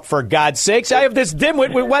push-up, for God's sakes. I have this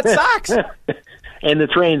dimwit with wet socks. And the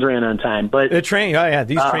trains ran on time. But the train,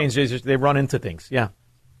 these trains, they run into things, yeah.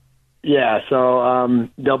 Yeah, so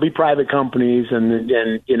there'll be private companies, and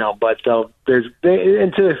but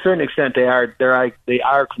and to a certain extent they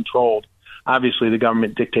are controlled. Obviously, the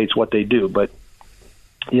government dictates what they do, but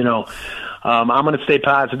I'm going to stay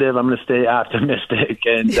positive. I'm going to stay optimistic,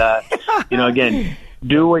 and again,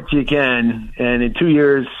 do what you can. And in 2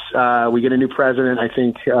 years, we get a new president. I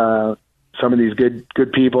think some of these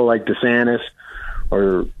good people like DeSantis,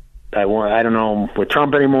 or I don't know with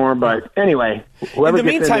Trump anymore, but anyway, whoever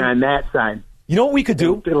gets in there on that side. You know what we could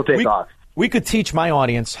do? It'll take off. We could teach my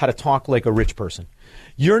audience how to talk like a rich person.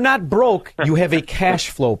 You're not broke. You have a cash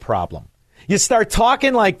flow problem. You start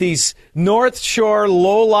talking like these North Shore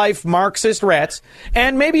low-life Marxist rats,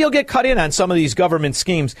 and maybe you'll get cut in on some of these government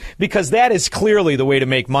schemes, because that is clearly the way to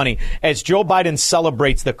make money. As Joe Biden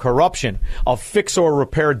celebrates the corruption of Fix or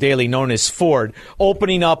Repair Daily, known as Ford,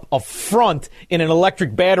 opening up a front in an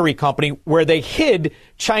electric battery company where they hid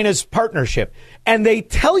China's partnership. And they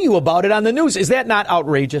tell you about it on the news. Is that not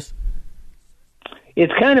outrageous?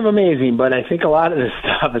 It's kind of amazing, but I think a lot of this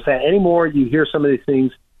stuff is that anymore you hear some of these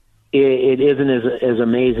things, it isn't as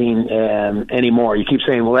amazing anymore. You keep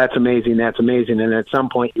saying, well, that's amazing, and at some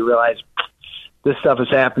point you realize this stuff is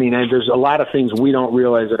happening, and there's a lot of things we don't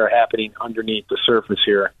realize that are happening underneath the surface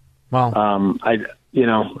here. Well, I'm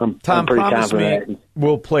pretty confident.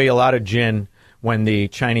 We'll play a lot of gin when the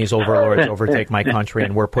Chinese overlords overtake my country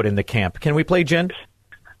and we're put in the camp. Can we play gin?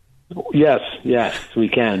 Yes, we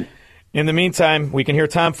can. In the meantime, we can hear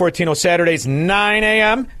Tom Fortino Saturdays, 9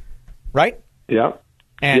 a.m., right? Yep.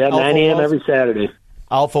 And 9 a.m. every Saturday.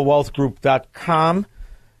 AlphaWealthGroup.com.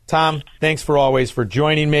 Tom, thanks for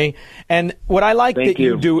joining me. And what I like that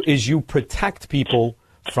you do is you protect people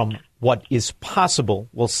from what is possible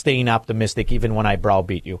while staying optimistic, even when I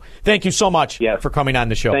browbeat you. Thank you so much for coming on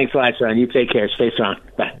the show. Thanks a lot, son. You take care. Stay strong.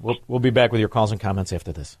 Bye. We'll be back with your calls and comments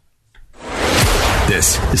after this.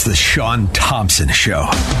 This is the Sean Thompson Show,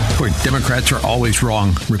 where Democrats are always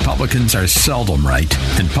wrong, Republicans are seldom right,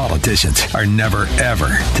 and politicians are never, ever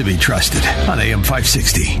to be trusted. On AM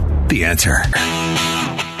 560, The Answer.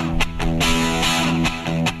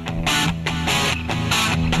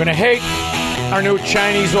 I'm going to hate our new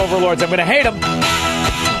Chinese overlords. I'm going to hate them.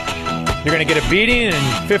 You're going to get a beating, and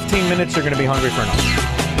in 15 minutes you're going to be hungry for another.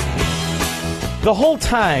 The whole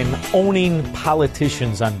time owning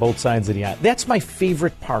politicians on both sides of the aisle. That's my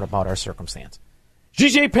favorite part about our circumstance. Xi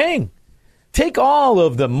Jinping. Take all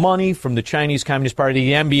of the money from the Chinese Communist Party,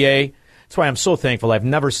 the NBA. That's why I'm so thankful I've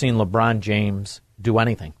never seen LeBron James do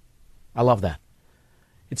anything. I love that.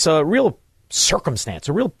 It's a real circumstance,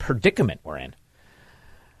 a real predicament we're in.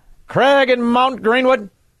 Craig in Mount Greenwood.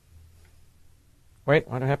 Wait,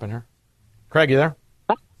 what happened here? Craig, you there?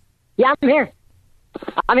 Yeah, I'm here.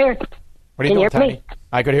 What are you doing, Tony?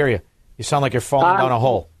 I could hear you. You sound like you're falling down a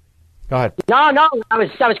hole. Go ahead. No, I was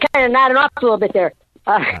kind of nodding off a little bit there.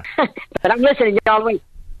 But I'm listening all the way.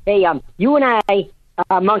 Hey, you and I,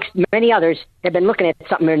 amongst many others, have been looking at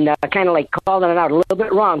something and kind of like calling it out a little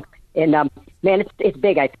bit wrong. And, man, it's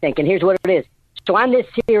big, I think. And here's what it is. So on this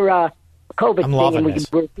here COVID I'm loving thing, this.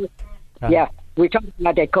 we're talking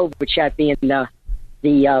about that COVID shot being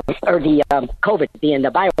COVID being the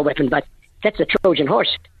bioweapon, but that's the Trojan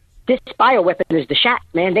horse. This bioweapon is the shot,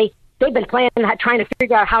 man. They've been trying to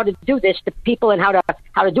figure out how to do this to people and how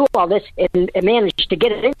to do all this and manage to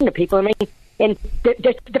get it into people. I mean, and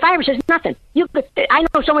the virus is nothing. I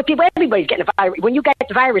know so many people. Everybody's getting the virus. When you got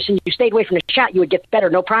the virus and you stayed away from the shot, you would get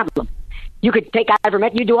better, no problem. You could take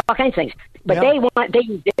ivermectin. You do all kinds of things. But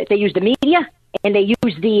they use the media and they use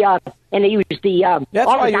the That's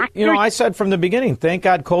all why the doctors. I said from the beginning. Thank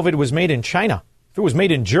God COVID was made in China. If it was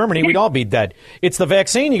made in Germany, we'd all be dead. It's the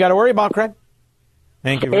vaccine you got to worry about, Craig.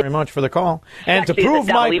 Thank you very much for the call. And to prove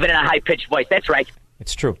leave it in a high-pitched voice. That's right.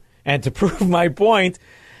 It's true. And to prove my point,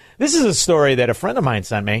 this is a story that a friend of mine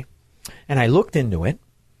sent me, and I looked into it.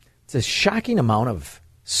 It's a shocking amount of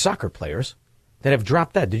soccer players that have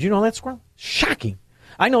dropped dead. Did you know that, Squirrel? Shocking.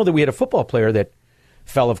 I know that we had a football player that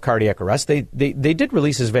fell of cardiac arrest. They did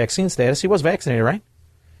release his vaccine status. He was vaccinated,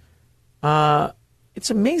 right? It's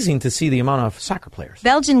amazing to see the amount of soccer players.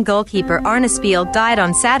 Belgian goalkeeper Arne Spiel died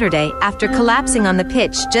on Saturday after collapsing on the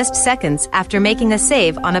pitch just seconds after making a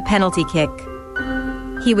save on a penalty kick.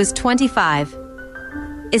 He was 25.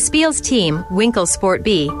 Spiel's team, Winkel Sport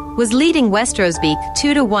B, was leading Westrosbeek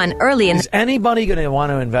 2-1 early in... Is anybody going to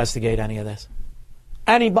want to investigate any of this?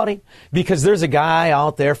 Anybody? Because there's a guy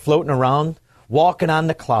out there floating around, walking on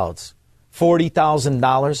the clouds,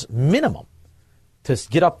 $40,000 minimum to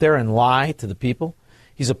get up there and lie to the people.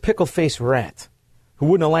 He's a pickle-faced rat who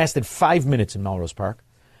wouldn't have lasted 5 minutes in Melrose Park.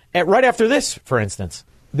 Right after this, for instance.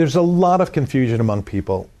 There's a lot of confusion among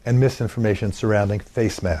people and misinformation surrounding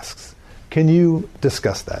face masks. Can you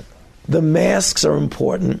discuss that? The masks are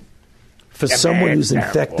important for someone who's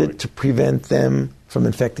infected to prevent them from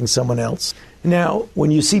infecting someone else. Now,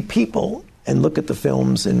 when you see people and look at the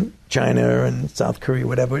films in China and South Korea,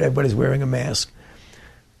 whatever, everybody's wearing a mask.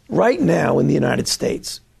 Right now in the United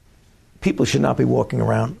States, people should not be walking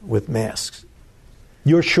around with masks.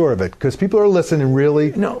 You're sure of it? Because people are listening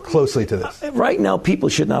really closely to this. Right now, people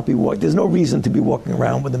should not be walking. There's no reason to be walking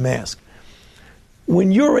around with a mask.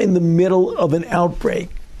 When you're in the middle of an outbreak,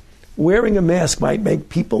 wearing a mask might make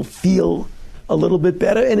people feel a little bit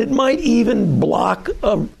better, and it might even block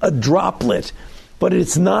a droplet, but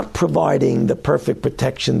it's not providing the perfect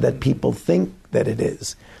protection that people think that it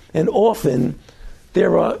is. And often,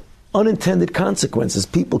 there are unintended consequences.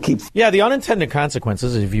 People keep... Yeah, the unintended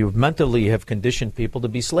consequences is if you mentally have conditioned people to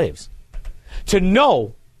be slaves. To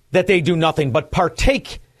know that they do nothing but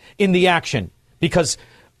partake in the action because,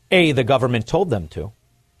 A, the government told them to,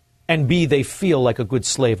 and B, they feel like a good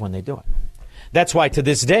slave when they do it. That's why to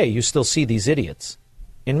this day you still see these idiots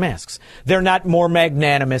in masks. They're not more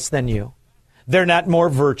magnanimous than you. They're not more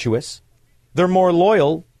virtuous. They're more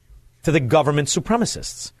loyal to the government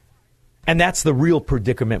supremacists. And that's the real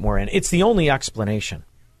predicament we're in. It's the only explanation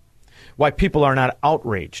why people are not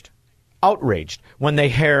outraged when they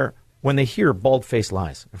hear bald-faced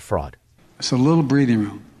lies and fraud. It's a little breathing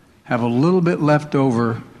room. Have a little bit left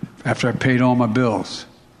over after I paid all my bills.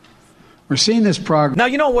 We're seeing this progress. Now,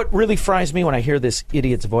 you know what really fries me when I hear this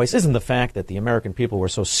idiot's voice isn't the fact that the American people were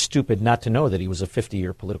so stupid not to know that he was a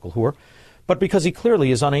 50-year political whore, but because he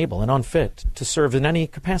clearly is unable and unfit to serve in any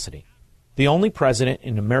capacity. The only president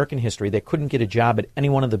in American history that couldn't get a job at any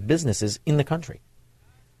one of the businesses in the country.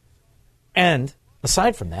 And,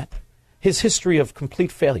 aside from that, his history of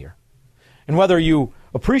complete failure. And whether you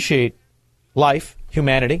appreciate life,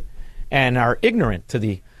 humanity, and are ignorant to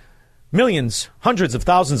the millions, hundreds of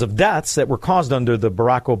thousands of deaths that were caused under the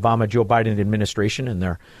Barack Obama, Joe Biden administration and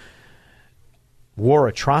their war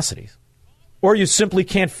atrocities, or you simply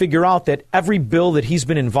can't figure out that every bill that he's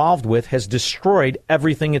been involved with has destroyed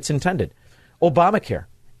everything it's intended. Obamacare.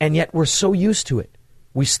 And yet we're so used to it.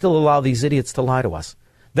 We still allow these idiots to lie to us.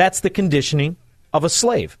 That's the conditioning of a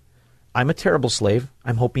slave. I'm a terrible slave.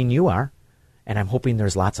 I'm hoping you are. And I'm hoping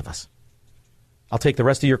there's lots of us. I'll take the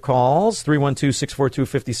rest of your calls,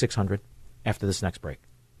 312-642-5600, after this next break.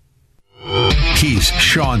 He's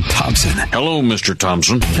Sean Thompson. Hello, Mr.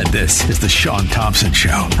 Thompson. And this is the Sean Thompson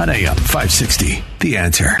Show on AM 560. The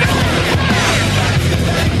Answer.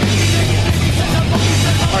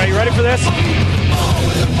 All right, you ready for this?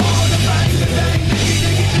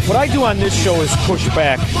 What I do on this show is push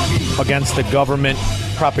back against the government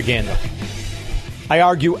propaganda. I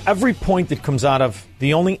argue every point that comes out of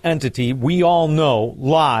the only entity we all know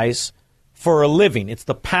lies for a living. It's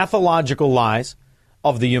the pathological lies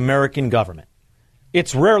of the American government.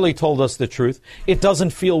 It's rarely told us the truth. It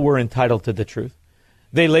doesn't feel we're entitled to the truth.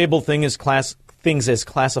 They label things as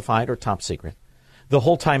classified or top secret, the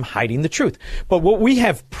whole time hiding the truth. But what we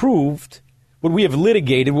have proved, what we have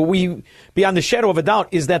litigated, what we, beyond the shadow of a doubt,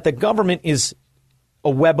 is that the government is a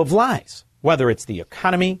web of lies, whether it's the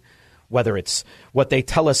economy, whether it's what they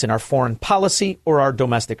tell us in our foreign policy or our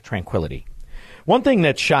domestic tranquility. One thing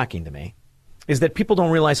that's shocking to me is that people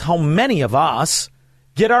don't realize how many of us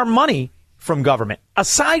get our money from government,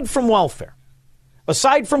 aside from welfare,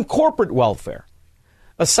 aside from corporate welfare,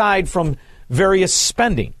 aside from various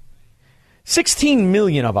spending. 16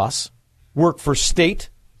 million of us work for state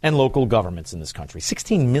and local governments in this country.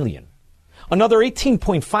 16 million. Another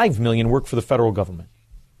 18.5 million work for the federal government.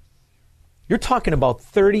 You're talking about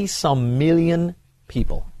 30-some million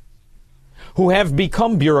people who have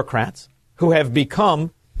become bureaucrats, who have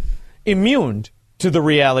become immune to the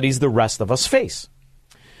realities the rest of us face.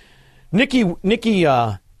 Nikki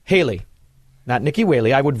Haley, not Nikki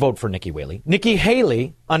Haley. I would vote for Nikki Haley. Nikki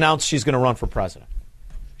Haley announced she's going to run for president.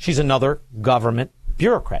 She's another government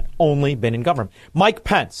bureaucrat, only been in government. Mike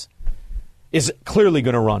Pence is clearly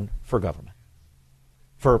going to run for government,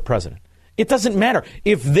 for president. It doesn't matter.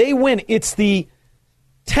 If they win, it's the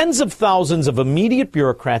tens of thousands of immediate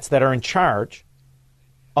bureaucrats that are in charge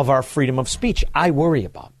of our freedom of speech I worry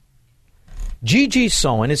about. Gigi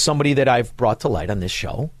Sohn is somebody that I've brought to light on this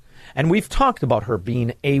show, and we've talked about her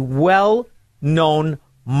being a well-known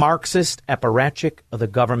Marxist apparatchik of the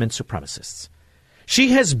government supremacists. She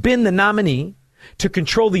has been the nominee to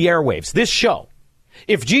control the airwaves. This show,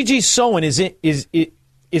 if Gigi Sohn is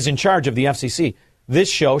in charge of the FCC, this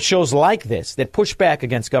show, shows like this that push back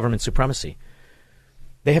against government supremacy,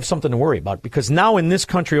 they have something to worry about, because now in this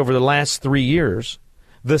country over the last 3 years,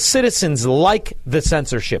 the citizens like the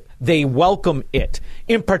censorship. They welcome it.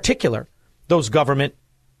 In particular, those government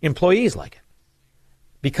employees like it.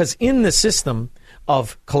 Because in the system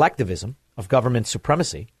of collectivism, of government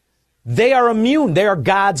supremacy, they are immune. They are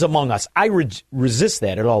gods among us. I resist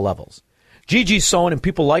that at all levels. Gigi Sohn and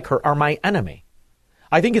people like her are my enemy.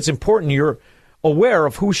 I think it's important you're aware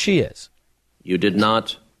of who she is. You did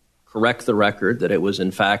not correct the record that it was,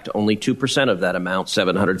 in fact, only 2% of that amount,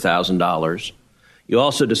 $700,000. You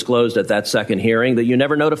also disclosed at that second hearing that you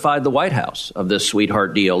never notified the White House of this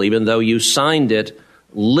sweetheart deal, even though you signed it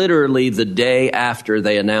literally the day after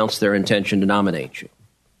they announced their intention to nominate you.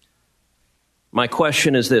 My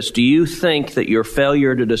question is this. Do you think that your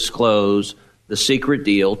failure to disclose the secret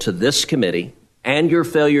deal to this committee and your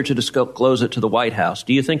failure to disclose it to the White House,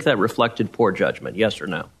 do you think that reflected poor judgment, yes or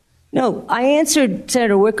no? No, I answered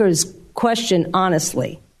Senator Wicker's question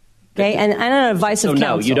honestly. Okay, and on advice of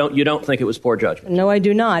counsel. No, you don't think it was poor judgment? No, I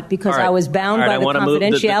do not, because I was bound by the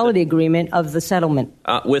confidentiality agreement of the settlement.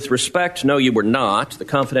 With respect, no, you were not. The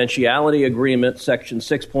confidentiality agreement, Section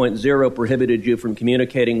 6.0, prohibited you from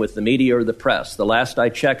communicating with the media or the press. The last I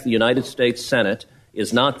checked, the United States Senate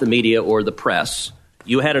is not the media or the press.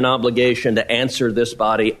 You had an obligation to answer this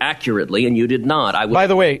body accurately, and you did not. By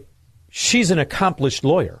the way, she's an accomplished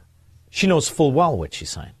lawyer. She knows full well what she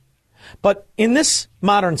signed. But in this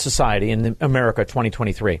modern society, in America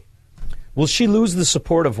 2023, will she lose the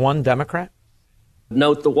support of one Democrat?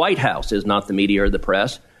 Note, the White House is not the media or the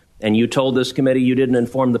press, and you told this committee you didn't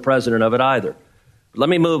inform the president of it either. Let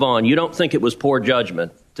me move on. You don't think it was poor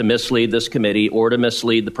judgment to mislead this committee or to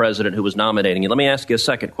mislead the president who was nominating you. Let me ask you a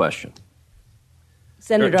second question.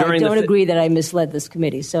 Senator, I don't agree that I misled this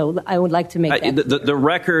committee, so I would like to make that. The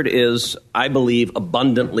record is, I believe,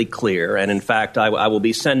 abundantly clear, and in fact, I will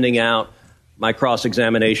be sending out my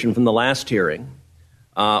cross-examination from the last hearing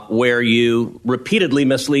where you repeatedly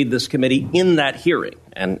mislead this committee in that hearing.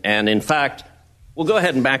 And in fact, we'll go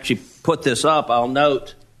ahead and actually put this up. I'll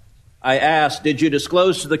note, I asked, did you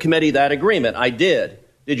disclose to the committee that agreement? I did.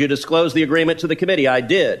 Did you disclose the agreement to the committee? I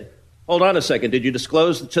did. Hold on a second. Did you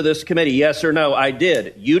disclose to this committee? Yes or no? I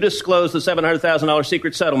did. You disclosed the $700,000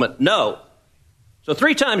 secret settlement? No. So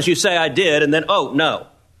 3 times you say I did, and then, oh, no.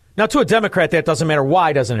 Now, to a Democrat, that doesn't matter.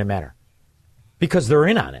 Why doesn't it matter? Because they're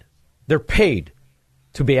in on it. They're paid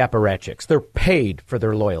to be apparatchiks. They're paid for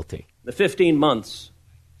their loyalty. The 15 months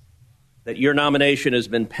that your nomination has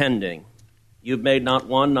been pending, you've made not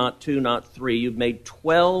 1, not 2, not 3. You've made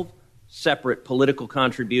 12 separate political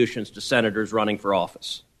contributions to senators running for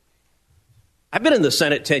office. I've been in the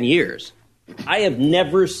Senate 10 years. I have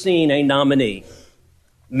never seen a nominee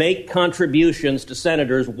make contributions to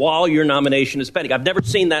senators while your nomination is pending. I've never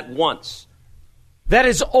seen that once. That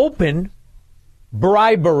is open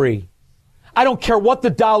bribery. I don't care what the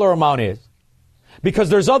dollar amount is, because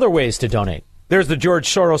there's other ways to donate. There's the George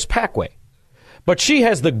Soros PAC way. But she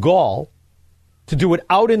has the gall to do it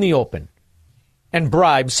out in the open and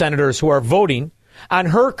bribe senators who are voting on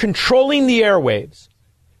her controlling the airwaves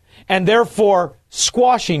and therefore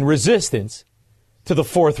squashing resistance to the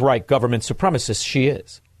Fourth Reich government supremacist she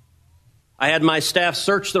is. I had my staff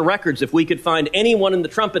search the records. If we could find anyone in the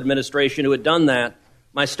Trump administration who had done that,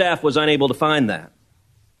 my staff was unable to find that.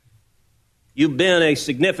 You've been a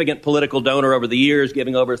significant political donor over the years,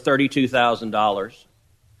 giving over $32,000.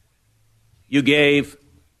 You gave.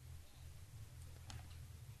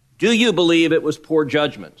 Do you believe it was poor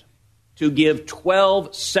judgment to give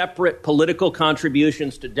 12 separate political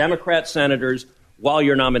contributions to Democrat senators while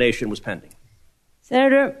your nomination was pending?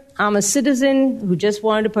 Senator, I'm a citizen who just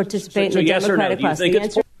wanted to participate in the Democratic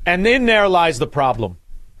process. And in there lies the problem.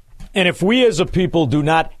 And if we as a people do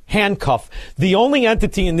not handcuff the only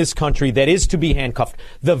entity in this country that is to be handcuffed,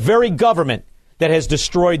 the very government that has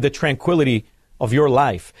destroyed the tranquility of your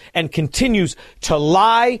life and continues to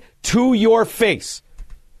lie to your face,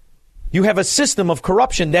 You have a system of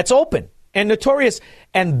corruption that's open and notorious,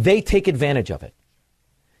 and they take advantage of it.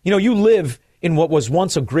 You know, you live in what was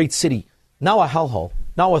once a great city, now a hellhole,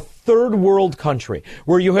 now a third world country,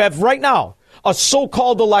 where you have right now a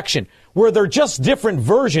so-called election where they're just different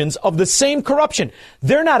versions of the same corruption.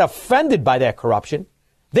 They're not offended by that corruption.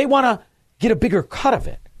 They want to get a bigger cut of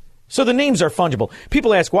it. So the names are fungible.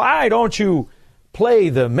 People ask, why don't you play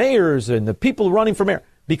the mayors and the people running for mayor?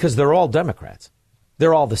 Because they're all Democrats.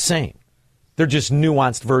 They're all the same. They're just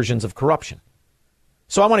nuanced versions of corruption.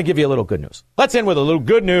 So I want to give you a little good news. Let's end with a little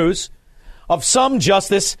good news of some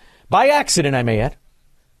justice, by accident I may add,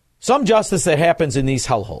 some justice that happens in these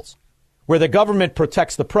hellholes, where the government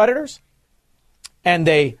protects the predators and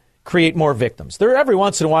they create more victims. There, every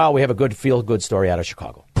once in a while, we have a good feel-good story out of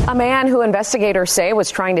Chicago. A man who investigators say was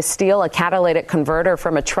trying to steal a catalytic converter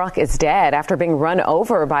from a truck is dead after being run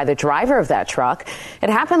over by the driver of that truck. It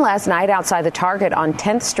happened last night outside the Target on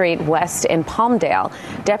 10th Street West in Palmdale.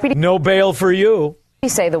 Deputies no bail for you.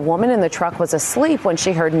 Say the woman in the truck was asleep when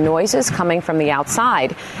she heard noises coming from the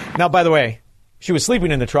outside. Now, by the way, she was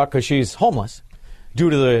sleeping in the truck because she's homeless due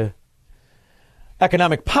to the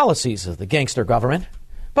economic policies of the gangster government.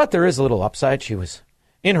 But there is a little upside. She was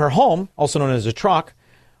in her home, also known as a truck,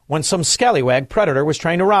 when some scallywag predator was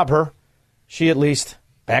trying to rob her. She at least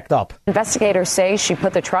backed up. Investigators say she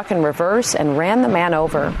put the truck in reverse and ran the man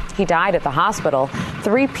over. He died at the hospital.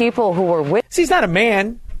 3 people who were with... See, he's not a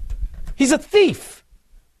man. He's a thief.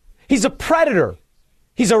 He's a predator.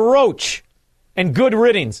 He's a roach. And good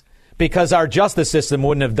riddance, because our justice system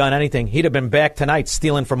wouldn't have done anything. He'd have been back tonight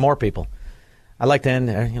stealing from more people. I'd like to end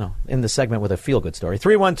the segment with a feel-good story.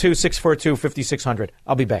 312-642-5600.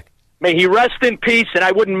 I'll be back. May he rest in peace, and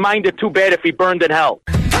I wouldn't mind it too bad if he burned in hell.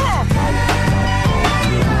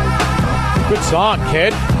 Good song,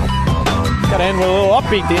 kid. Got to end with a little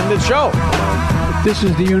upbeat to end the show. This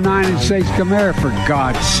is the United States of America, for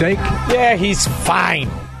God's sake. Yeah, he's fine.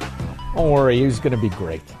 Don't worry, he's going to be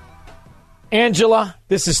great. Angela,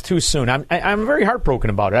 this is too soon. I'm very heartbroken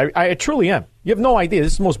about it. I truly am. You have no idea.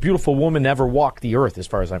 This is the most beautiful woman ever walked the earth, as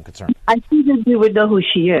far as I'm concerned. I figured you would know who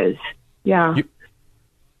she is. Yeah.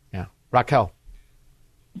 Yeah. Raquel.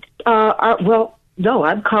 Well, no,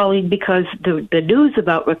 I'm calling because the news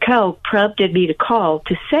about Raquel prompted me to call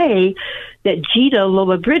to say that Gina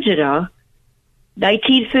Lollobrigida,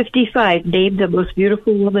 1955, named the most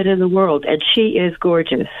beautiful woman in the world, and she is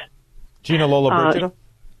gorgeous. Gina Lollobrigida?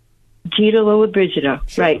 Gina Lollobrigida,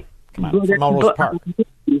 sure. Right. Come on, from Melrose Park.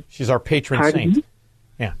 She's our patron saint.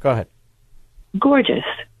 Yeah, go ahead. Gorgeous.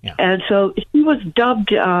 Yeah. And so she was dubbed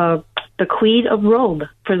the Queen of Rome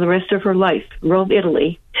for the rest of her life, Rome,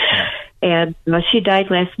 Italy. And she died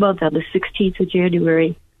last month on the 16th of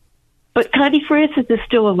January. But Connie Francis is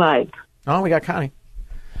still alive. Oh, we got Connie.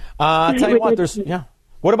 I'll tell you what,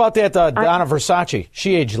 What about that Donna Versace?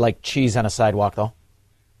 She aged like cheese on a sidewalk, though.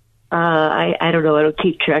 I don't know. I don't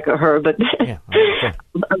keep track of her, but yeah, okay.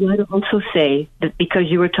 I might also say that because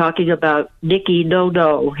you were talking about Nikki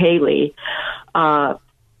Haley,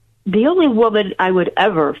 the only woman I would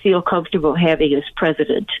ever feel comfortable having as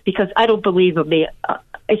president, because I don't believe a man.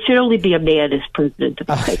 It should only be a man as president of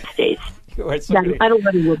the United States. I don't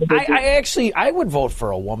want a woman. I would vote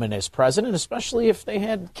for a woman as president, especially if they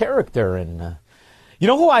had character. And you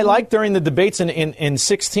know who I liked during the debates in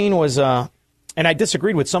 16 was. And I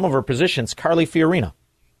disagreed with some of her positions, Carly Fiorina.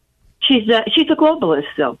 She's a globalist,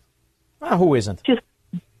 though. Who isn't?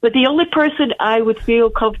 But the only person I would feel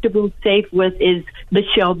comfortable, safe with is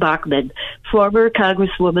Michelle Bachmann, former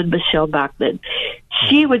Congresswoman Michelle Bachmann.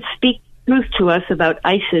 She would speak truth to us about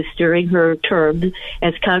ISIS during her term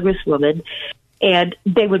as Congresswoman, and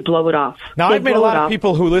they would blow it off. Now, I've made a lot of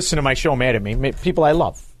people who listen to my show mad at me, people I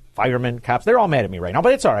love, firemen, cops. They're all mad at me right now,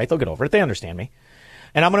 but it's all right. They'll get over it. They understand me.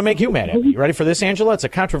 And I'm going to make you mad at me. You ready for this, Angela? It's a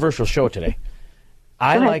controversial show today.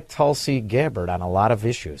 I like Tulsi Gabbard on a lot of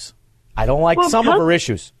issues. I don't like some of her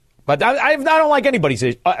issues. But I don't like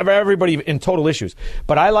everybody in total issues.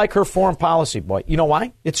 But I like her foreign policy, boy. You know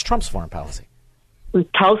why? It's Trump's foreign policy.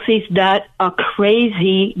 Tulsi's not a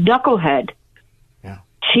crazy knucklehead. Yeah.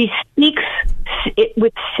 She speaks it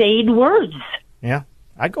with sane words. Yeah.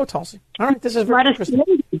 I'd go Tulsi. All right, this is very interesting.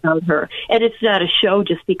 About her. And it's not a show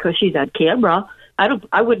just because she's on camera.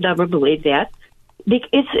 I would never believe that.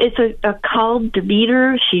 It's a calm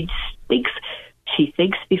demeanor. She thinks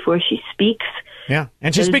before she speaks. Yeah,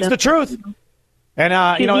 and she speaks the truth. And,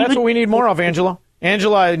 that's what we need more of, Angela.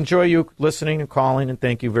 Angela, I enjoy you listening and calling, and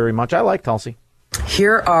thank you very much. I like Tulsi.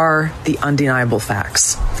 Here are the undeniable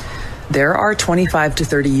facts. There are 25 to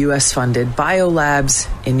 30 U.S.-funded biolabs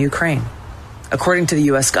in Ukraine. According to the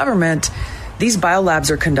U.S. government, These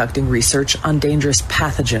biolabs are conducting research on dangerous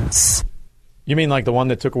pathogens. You mean like the one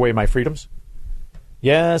that took away my freedoms?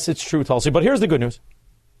 Yes, it's true, Tulsi. But here's the good news.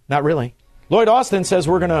 Not really. Lloyd Austin says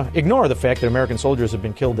we're going to ignore the fact that American soldiers have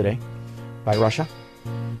been killed today by Russia,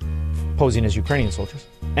 posing as Ukrainian soldiers,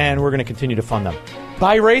 and we're going to continue to fund them.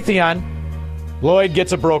 By Raytheon, Lloyd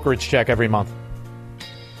gets a brokerage check every month.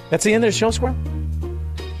 That's the end of the show, Squirrel?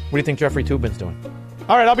 What do you think Jeffrey Toobin's doing?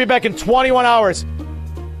 All right, I'll be back in 21 hours.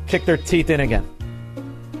 Kick their teeth in again.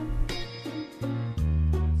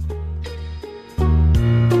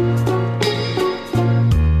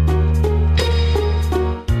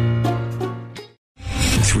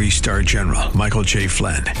 Three-star General Michael J.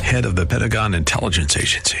 Flynn, head of the Pentagon Intelligence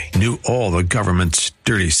Agency, knew all the government's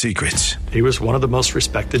dirty secrets. He was one of the most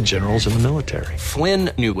respected generals in the military. Flynn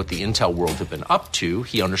knew what the intel world had been up to.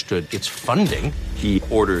 He understood its funding. He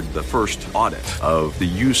ordered the first audit of the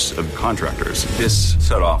use of contractors. This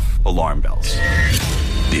set off alarm bells.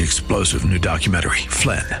 The explosive new documentary,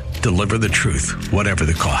 Flynn, Deliver the Truth, Whatever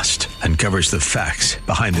the Cost, uncovers the facts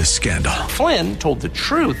behind this scandal. Flynn told the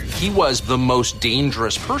truth. He was the most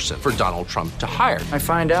dangerous person for Donald Trump to hire. I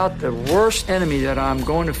find out the worst enemy that I'm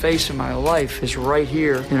going to face in my life is right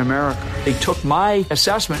here in America. They took my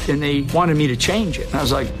assessment and they wanted me to change it. And I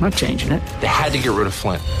was like, I'm not changing it. They had to get rid of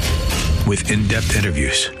Flynn. With in-depth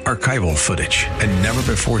interviews, archival footage, and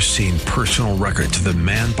never-before-seen personal records of the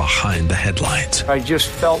man behind the headlines. I just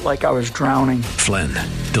felt like I was drowning. Flynn,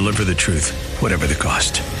 Deliver the Truth, Whatever the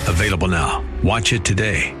Cost. Available now. Watch it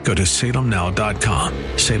today. Go to salemnow.com.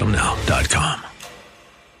 salemnow.com.